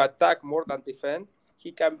going to attack more than defend,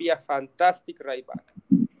 he can be a fantastic right back.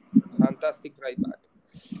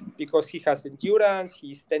 Because he has endurance.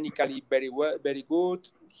 He's technically very good.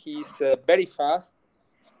 He's very fast.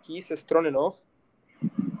 He's strong enough.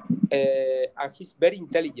 And he's very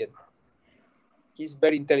intelligent.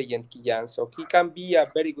 Kiyan. So he can be a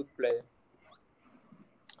very good player.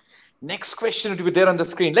 Next question will be there on the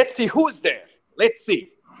screen. Let's see who's there. Let's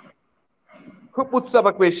see. Who puts up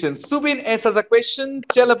a question? Subin S has a question.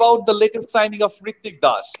 Tell about the latest signing of Ritik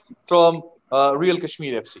Das from Real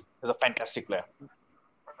Kashmir FC. He's a fantastic player.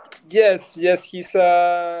 Yes. He's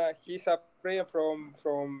a player from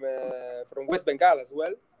West Bengal as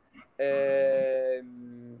well.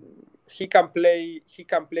 He can play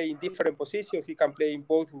in different positions. He can play in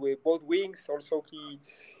both wings. Also,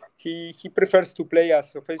 he prefers to play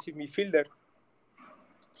as offensive midfielder.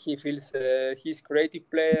 He feels he's creative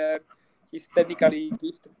player. He's technically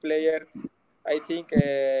gifted player. I think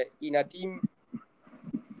in a team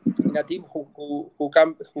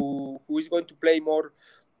who is going to play more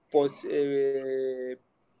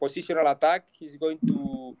positional attack, he's going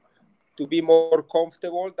to be more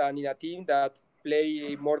comfortable than in a team that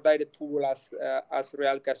play more direct football as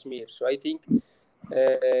Real Kashmir. So I think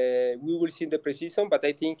we will see in the preseason, but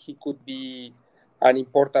I think he could be an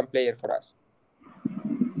important player for us.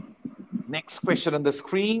 Next question on the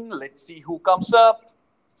screen. Let's see who comes up.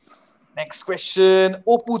 Next question.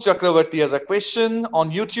 Kibu Chakraborty has a question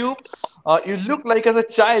on YouTube. You look like as a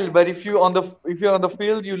child, but if you're on the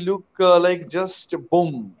field, you look like just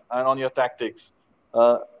boom and on your tactics.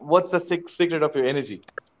 What's the secret of your energy?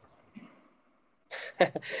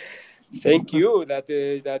 Thank you. That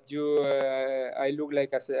you I look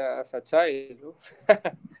like as a child.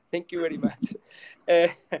 Thank you very much.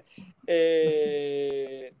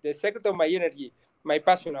 The secret of my energy, my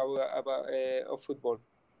passion of football.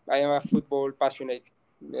 I am a football passionate.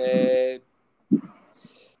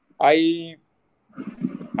 I'm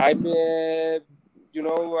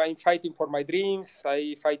fighting for my dreams.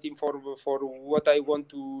 I'm fighting for what I want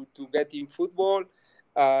to get in football.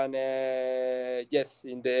 And yes,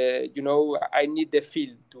 I need the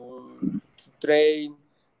field to train,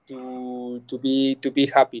 to be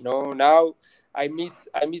happy. No, now I miss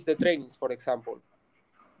the trainings. For example,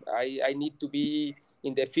 I need to be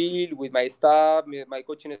in the field with my staff, my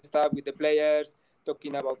coaching staff, with the players,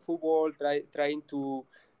 talking about football, trying to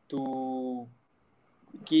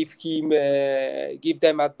give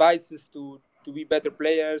them advices to be better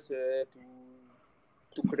players,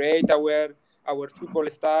 to create our football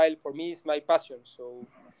style. For me, it's my passion. So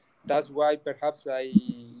that's why perhaps I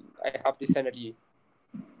have this energy.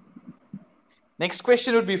 Next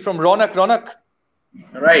question would be from Ronak. Ronak.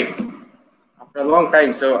 Right. After a long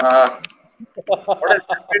time. So what has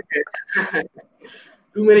happened is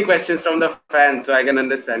too many questions from the fans, so I can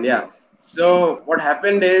understand. Yeah. So what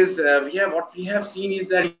happened is what we have seen is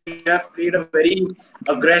that you have played a very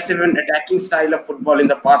aggressive and attacking style of football in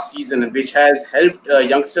the past season, which has helped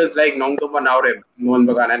youngsters like Nongdoma Naureb, Mohan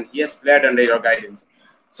Bagan, and he has played under your guidance.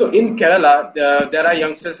 So in Kerala, there are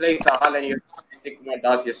youngsters like Sahal and Ritik Kumar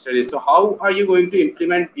Das yesterday. So how are you going to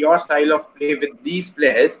implement your style of play with these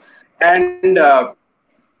players? And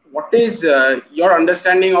what is your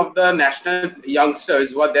understanding of the national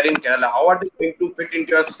youngsters who are there in Kerala? How are they going to fit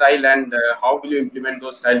into your style, and how will you implement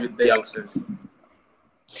those styles with the youngsters?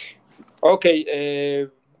 Okay.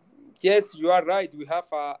 Yes, you are right. We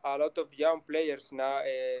have a lot of young players now.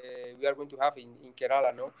 We are going to have in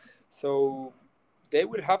Kerala, no? So they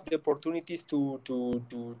will have the opportunities to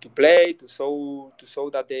play, to show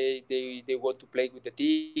that they want to play with the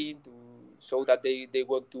team, to show that they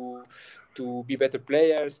want to be better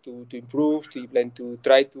players, to improve, to even to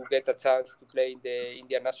try to get a chance to play in the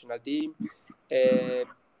Indian national team. Uh,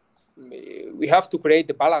 we have to create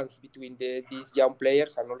the balance between these young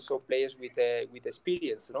players and also players with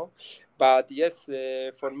experience, no? But yes,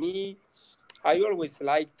 for me, I always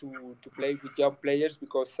like to play with young players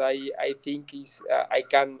because I think is I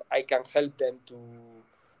can help them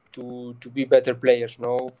to be better players.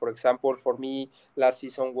 No, for example, for me, last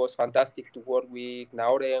season was fantastic to work with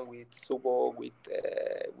Naoren, with Subo, with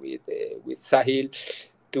Sahil,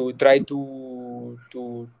 to try to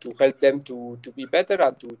help them to be better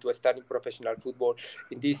and to start in professional football.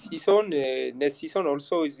 In this season, next season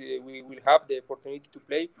also is we will have the opportunity to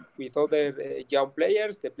play with other young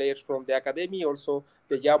players, the players from the academy, also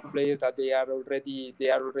the young players that they are already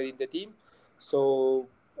in the team. So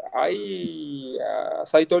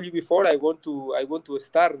as I told you before, I want to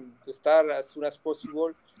start as soon as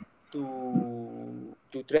possible to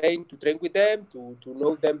train with them, to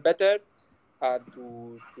know them better, and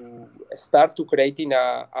to start to creating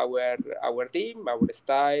our team, our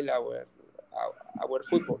style, our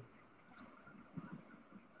football.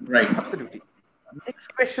 Right. Absolutely.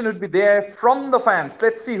 Next question would be there from the fans.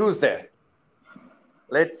 Let's see who's there.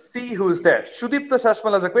 Shudipta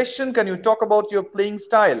Shashmal has a question. Can you talk about your playing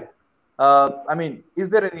style? I mean,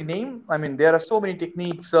 is there any name? I mean, there are so many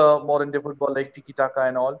techniques, modern day football, like tiki taka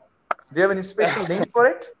and all. Do you have any special name for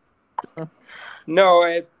it? No,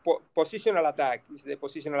 positional attack is the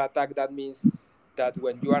positional attack. That means that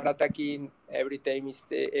when you are attacking, every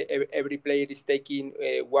player is taking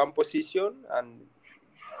one position, and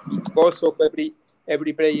because of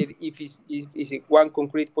every player, if is in one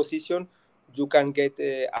concrete position, you can get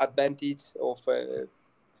advantage of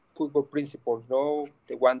football principles. No,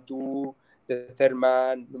 the 1-2, the third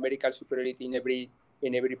man, numerical superiority in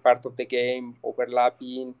every part of the game,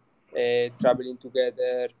 overlapping, traveling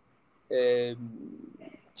together,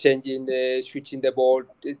 changing, switching the ball,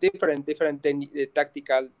 different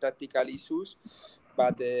tactical issues.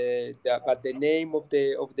 But the name of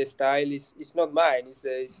the style is not mine.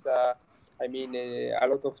 I mean, a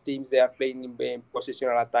lot of teams they are playing in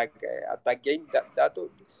positional attack game. That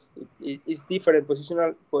is different.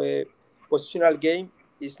 Positional game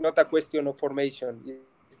is not a question of formation.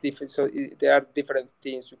 It's different. So there are different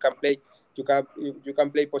things. You can play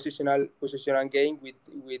positional game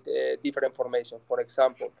with different formations. For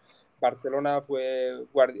example, Barcelona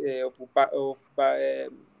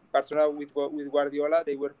Barcelona with Guardiola,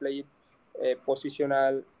 they were playing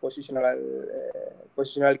positional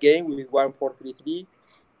game with 1-4-3-3,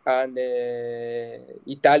 and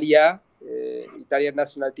Italian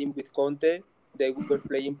national team with Conte, they were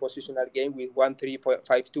playing positional game with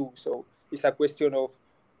 1-3-5-2. So it's a question of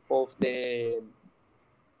the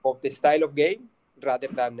style of game rather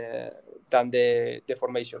than the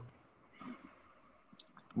formation.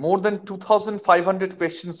 More than 2,500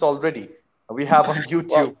 questions already we have on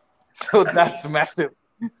YouTube. Wow. So that's massive.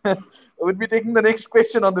 We'll be taking the next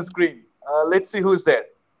question on the screen. Let's see who's there.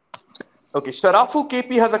 Okay, Sharafu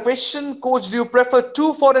KP has a question. Coach, do you prefer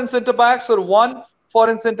 2 foreign centre backs or 1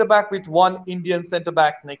 foreign centre back with 1 Indian centre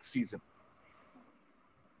back next season?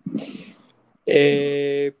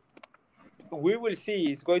 We will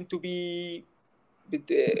see. It's going to be.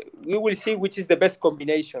 We will see which is the best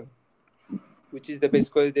combination. The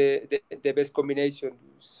best combination.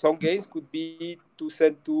 Some games could be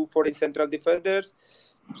 2 foreign central defenders.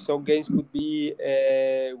 Some games could be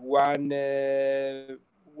one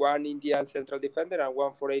Indian central defender and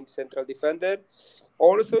 1 foreign central defender.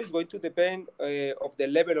 Also, it's going to depend of the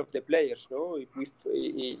level of the players. No, if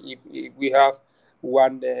we have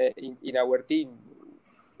one in our team,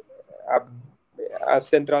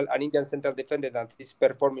 an Indian central defender that is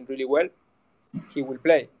performing really well, he will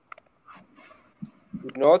play.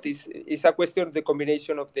 If not, it's a question of the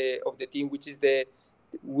combination of the team, which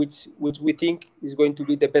we think is going to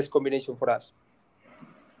be the best combination for us.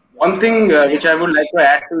 One thing which I would like to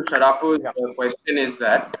add to Sharafu's question is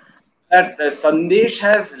that Sandesh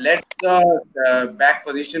has led the back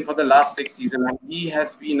position for the last 6 seasons, and he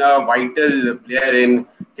has been a vital player in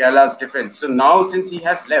Kerala's defense. So now, since he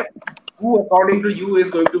has left, who, according to you, is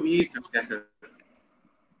going to be his successor?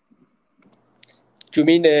 You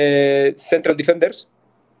mean central defenders?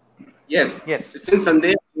 Yes. Since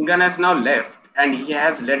Sandesh has now left and he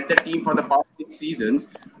has led the team for the past 6 seasons,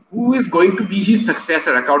 who is going to be his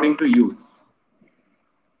successor, according to you?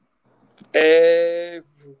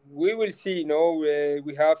 we will see. No,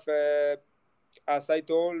 we have, as I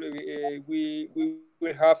told, we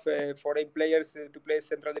will have foreign players to play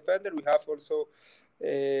central defender. We have also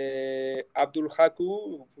Abdul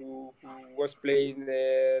Haku, who was playing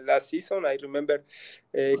last season. I remember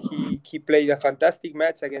he played a fantastic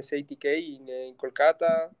match against ATK in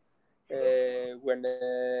Kolkata. When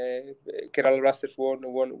Kerala Blasters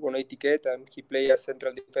won a ticket, and he played as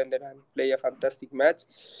central defender and played a fantastic match.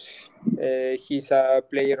 He's a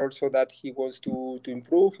player also that he wants to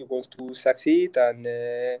improve, he wants to succeed, and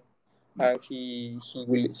he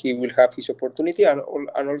will have his opportunity, and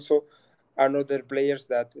also another players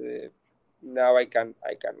that now I cannot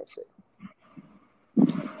say.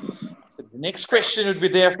 So the next question would be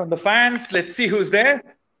there from the fans. Let's see who's there.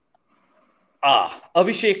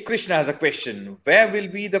 Abhishek Krishna has a question. Where will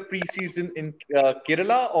be the preseason in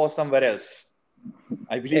Kerala or somewhere else?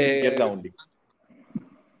 I believe in Kerala only.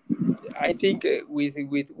 I think with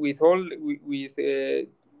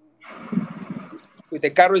the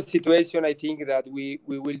current situation, I think that we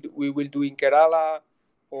will do in Kerala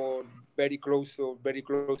or very close to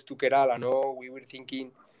Kerala. No, we were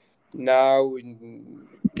thinking now in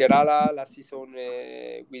Kerala last season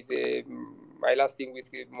with my last thing with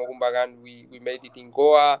Mohun Bagan, we made it in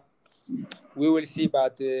Goa. We will see,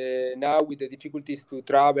 but now with the difficulties to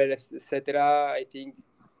travel, etc., I think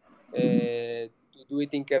to do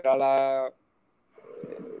it in Kerala,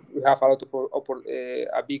 we have a lot of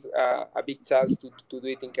a big chance to do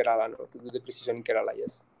it in Kerala, no? To do the precision in Kerala.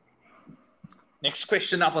 Yes. Next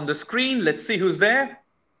question up on the screen. Let's see who's there.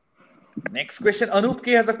 Next question. Anup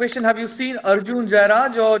K has a question. Have you seen Arjun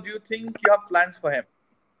Jairaj, or do you think you have plans for him?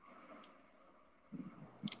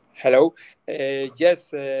 Hello.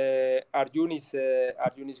 Yes, Arjun is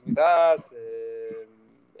with us.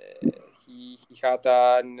 He had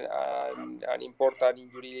an important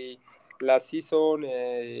injury last season.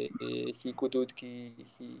 He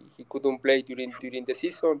couldn't play during the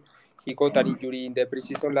season. He got an injury in the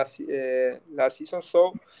preseason last season.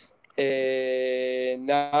 So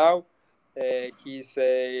now he's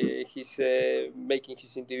making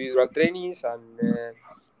his individual trainings,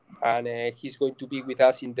 and he's going to be with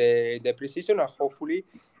us in the preseason, and hopefully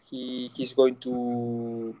he's going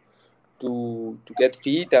to get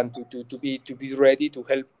fit and to be ready to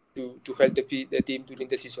help the team during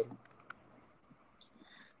the season.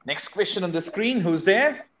 Next question on the screen. Who's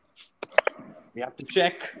there? We have to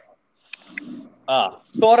check.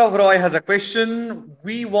 Saurav Roy has a question.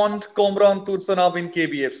 We want Komran Tursunov in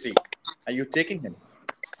KBFC. Are you taking him?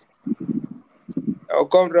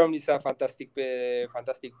 Komran is a fantastic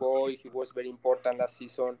boy. He was very important last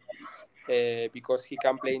season because he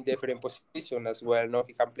can play in different positions as well. No,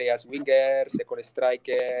 he can play as winger, second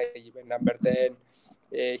striker, even number 10.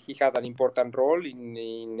 He had an important role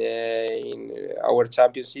in our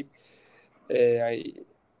championship,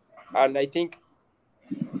 and I think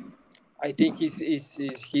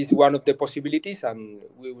he's one of the possibilities, and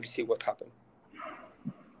we will see what happens.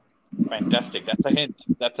 Fantastic. That's a hint.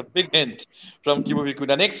 That's a big hint from Kibu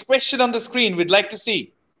Vicuna. Next question on the screen we'd like to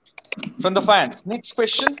see from the fans. Next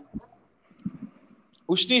question.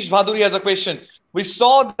 Ushnish Bhaduri has a question. We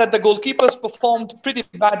saw that the goalkeepers performed pretty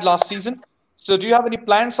bad last season. So do you have any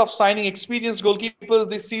plans of signing experienced goalkeepers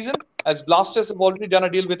this season? As Blasters have already done a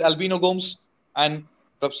deal with Albino Gomes and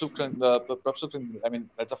Prabsukran. I mean,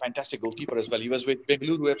 that's a fantastic goalkeeper as well. He was with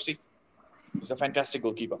Bengaluru FC. He's a fantastic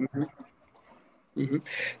goalkeeper. Mm-hmm. Mm-hmm.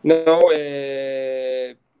 No,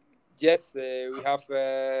 yes, we have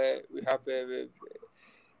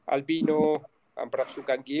Albino and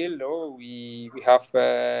Prabsukran Gill. No, we have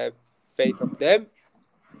faith of them,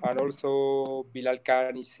 and also Bilal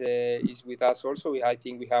Khan is with us. Also, I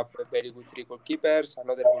think we have very good 3 goalkeepers.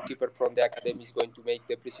 Another goalkeeper from the academy is going to make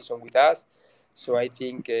the pre-season with us. So I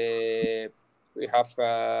think we have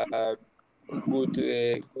good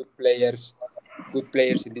players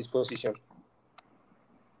in this position.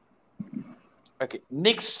 Okay,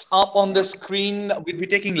 next up on the screen, we'll be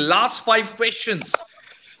taking last 5 questions.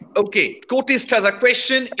 Okay, Kotist has a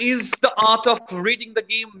question. Is the art of reading the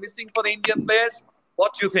game missing for the Indian players?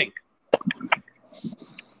 What do you think?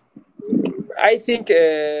 I think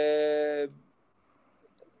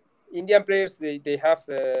Indian players, they have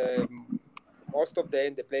most of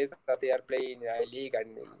them, the players that they are playing in I-League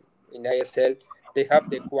and in ISL, they have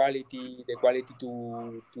the quality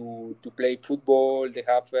to play football. They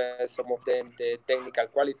have some of them the technical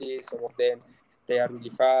qualities. Some of them they are really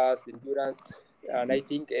fast, endurance, and I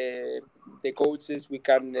think the coaches we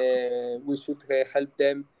should help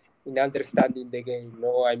them in understanding the game.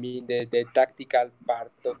 No, I mean the tactical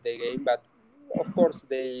part of the game, but of course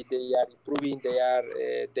they are improving. They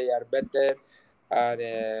are better, and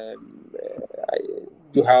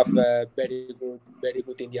you have very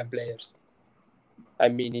good Indian players. I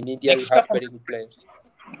mean, in India you have very good players.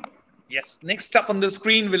 Yes, next up on the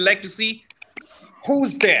screen, we'd like to see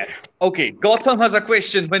who's there. Okay, Gautam has a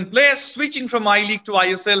question. When players switching from I-League to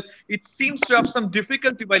ISL, it seems to have some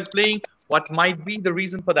difficulty while playing. What might be the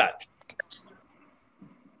reason for that?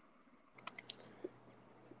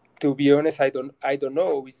 To be honest, I don't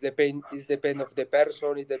know. It's depend of the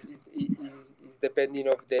person. It's depending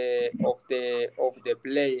of the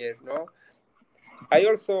player. No, I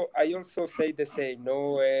also say the same.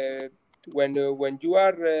 No, when you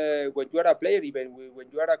are a player, even when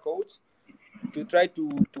you are a coach, you try to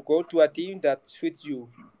go to a team that suits you.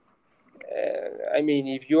 I mean,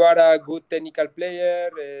 if you are a good technical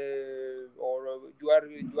player, or you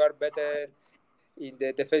are better in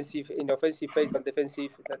the offensive phase than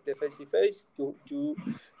defensive phase, you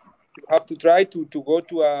have to try to go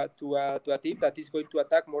to a team that is going to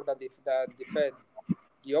attack more than defend.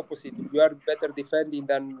 The opposite. If you are better defending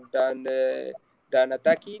than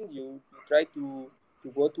attacking, you try to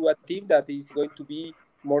go to a team that is going to be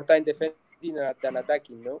more time defending than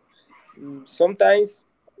attacking. No, sometimes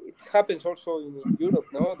it happens also in Europe.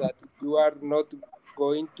 No, that you are not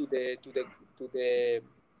going to the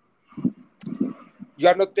you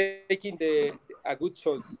are not taking a good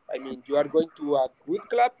choice. I mean, you are going to a good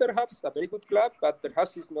club, perhaps a very good club, but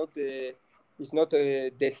perhaps it's not the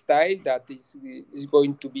style that is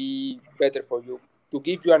going to be better for you. To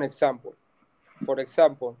give you an example, for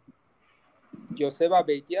example, Joseba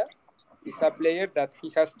Beitia is a player that he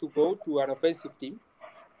has to go to an offensive team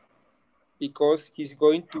because he's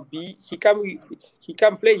going to be he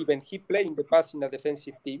can play, even he played in the past in a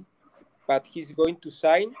defensive team, but he's going to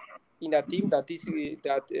sign in a team that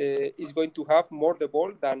is going to have more the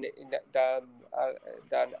ball than in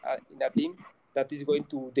a team that is going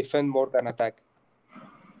to defend more than attack.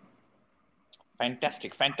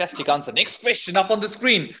 Fantastic answer. Next question up on the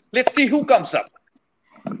screen. Let's see who comes up.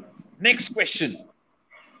 Next question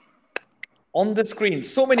on the screen.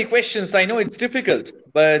 So many questions. I know it's difficult,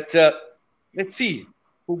 but let's see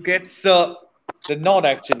who gets the nod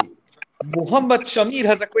actually. Muhammad Shamir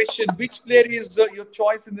has a question. Which player is your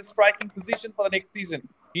choice in the striking position for the next season?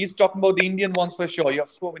 He's talking about the Indian ones for sure. You have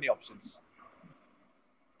so many options.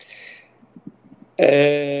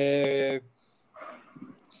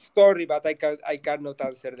 Sorry, but I cannot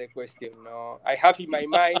answer the question. No, I have in my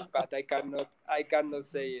mind, but I cannot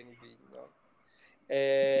say anything. No,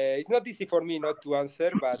 it's not easy for me not to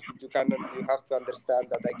answer, but you have to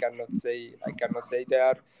understand that I cannot say they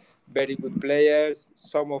are very good players.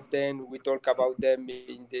 Some of them we talk about them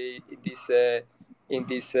in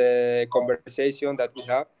this conversation that we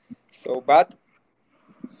have. So, but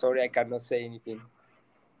sorry, I cannot say anything.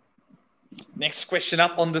 Next question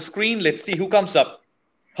up on the screen. Let's see who comes up.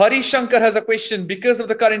 Hari Shankar has a question. Because of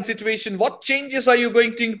the current situation, what changes are you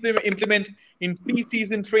going to implement in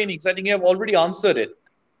pre-season trainings? I think you have already answered it.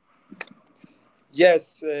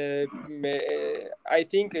 Yes, I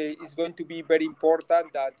think it's going to be very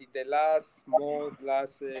important that in the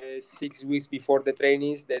last 6 weeks before the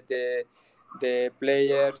trainings, that the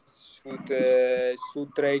players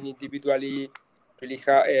should train individually really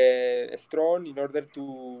strong in order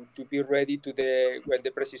to be ready when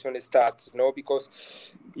the preseason starts. No,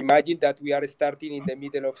 because imagine that we are starting in the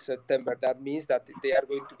middle of September. That means that they are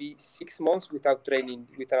going to be 6 months without training.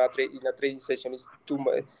 In a training session, it's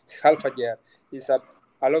half a year. It's a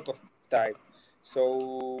lot of time.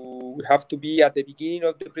 So we have to be at the beginning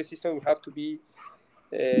of the preseason. We have to be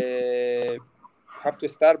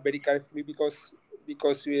start very carefully because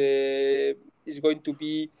it's going to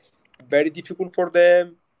be very difficult for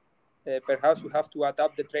them. Perhaps we have to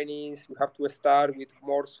adapt the trainings. We have to start with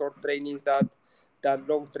more short trainings than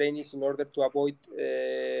long trainings in order to avoid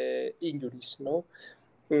injuries. No.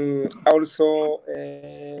 Also,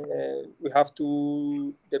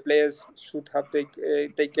 the players should have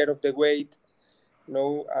take care of the weight,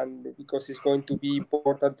 and because it's going to be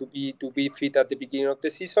important to be fit at the beginning of the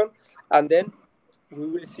season, and then we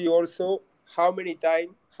will see also how many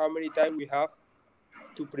time we have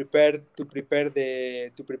to prepare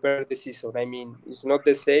the season. I mean, it's not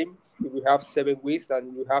the same if we have 7 weeks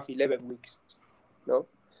than you have 11 weeks,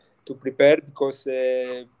 to prepare, because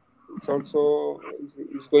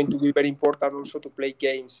it's going to be very important also to play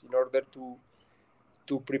games in order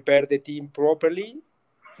to prepare the team properly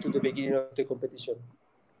to the beginning of the competition.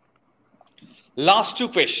 Last 2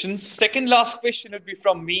 questions. Second last question would be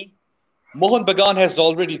from me. Mohan Bagan has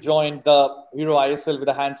already joined the Hero ISL with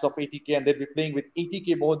the hands of ATK, and they'll be playing with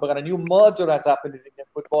ATK Mohan Bagan. A new merger has happened in Indian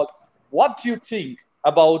football. What do you think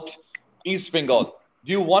about East Bengal?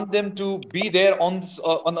 Do you want them to be there on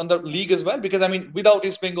the league as well? Because I mean, without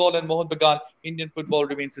East Bengal and Mohun Bagan, Indian football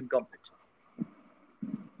remains incomplete.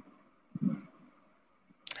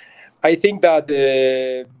 I think that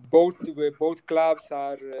both clubs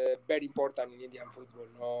are very important in Indian football.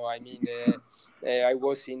 No, I mean, I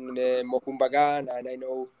was in Mohun Bagan, and I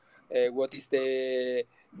know what is the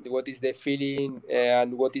feeling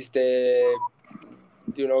and what is the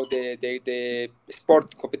the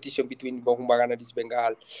sport competition between Mohun Bagan and East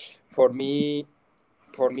Bengal. For me,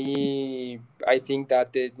 I think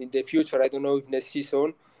that in the future, I don't know if next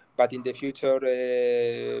season, but in the future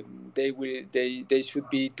they should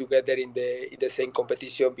be together in the same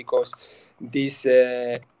competition, because these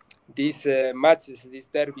matches, these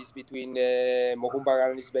derbies between Mohun Bagan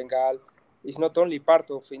and East Bengal is not only part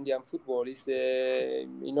of Indian football. It's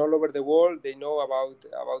in all over the world. They know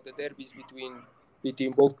about the derbies between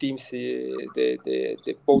both teams.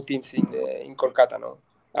 The both teams in Kolkata, no,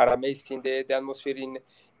 are amazing. The atmosphere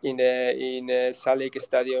in Salt Lake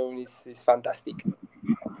Stadium is fantastic.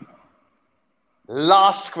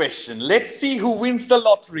 Last question. Let's see who wins the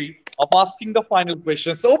lottery of asking the final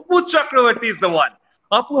question. So Kibu Chakraborty is the one.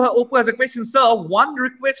 Oppu has a question, sir. One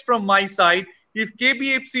request from my side. If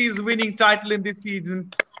KBFC is winning title in this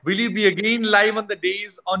season, will you be again live on the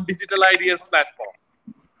days on Digital Ideas platform?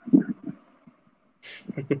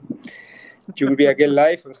 You will be again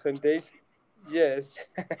live on some days? Yes.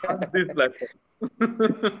 On this platform.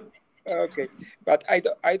 Okay, but I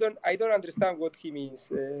don't understand what he means.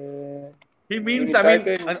 He means, I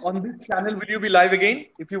mean, on this channel, will you be live again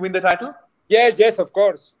if you win the title? Yes, of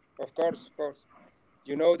course.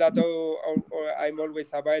 You know that I'm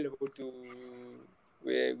always available with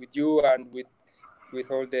you and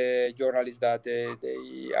with all the journalists that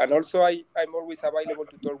and also I'm always available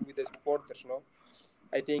to talk with the supporters. No,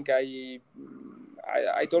 I think I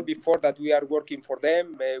told before that we are working for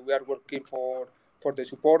them. We are working for the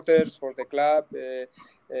supporters, for the club.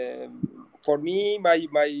 For me,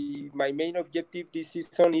 my main objective this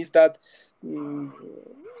season is that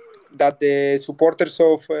that the supporters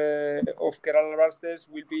of Kerala Blasters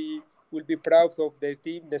will be proud of their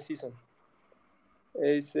team next season.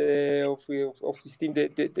 Of his team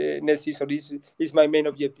the next season is my main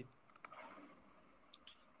objective.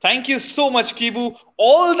 Thank you so much, Kibu.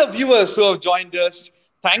 All the viewers who have joined us,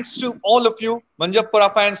 thanks to all of you,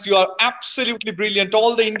 Manjappada fans, you are absolutely brilliant.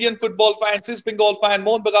 All the Indian football fans, East Bengal fans,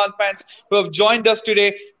 Mohun Bagan fans who have joined us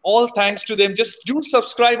today, all thanks to them. Just do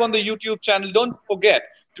subscribe on the YouTube channel. Don't forget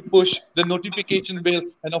to push the notification bell.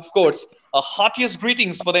 And of course, heartiest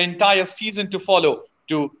greetings for the entire season to follow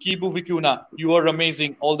to Kibu Vicuna. You are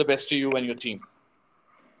amazing. All the best to you and your team.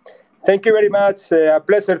 Thank you very much. A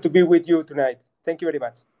pleasure to be with you tonight. Thank you very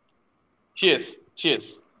much. Cheers.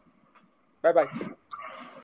 Cheers. Bye-bye.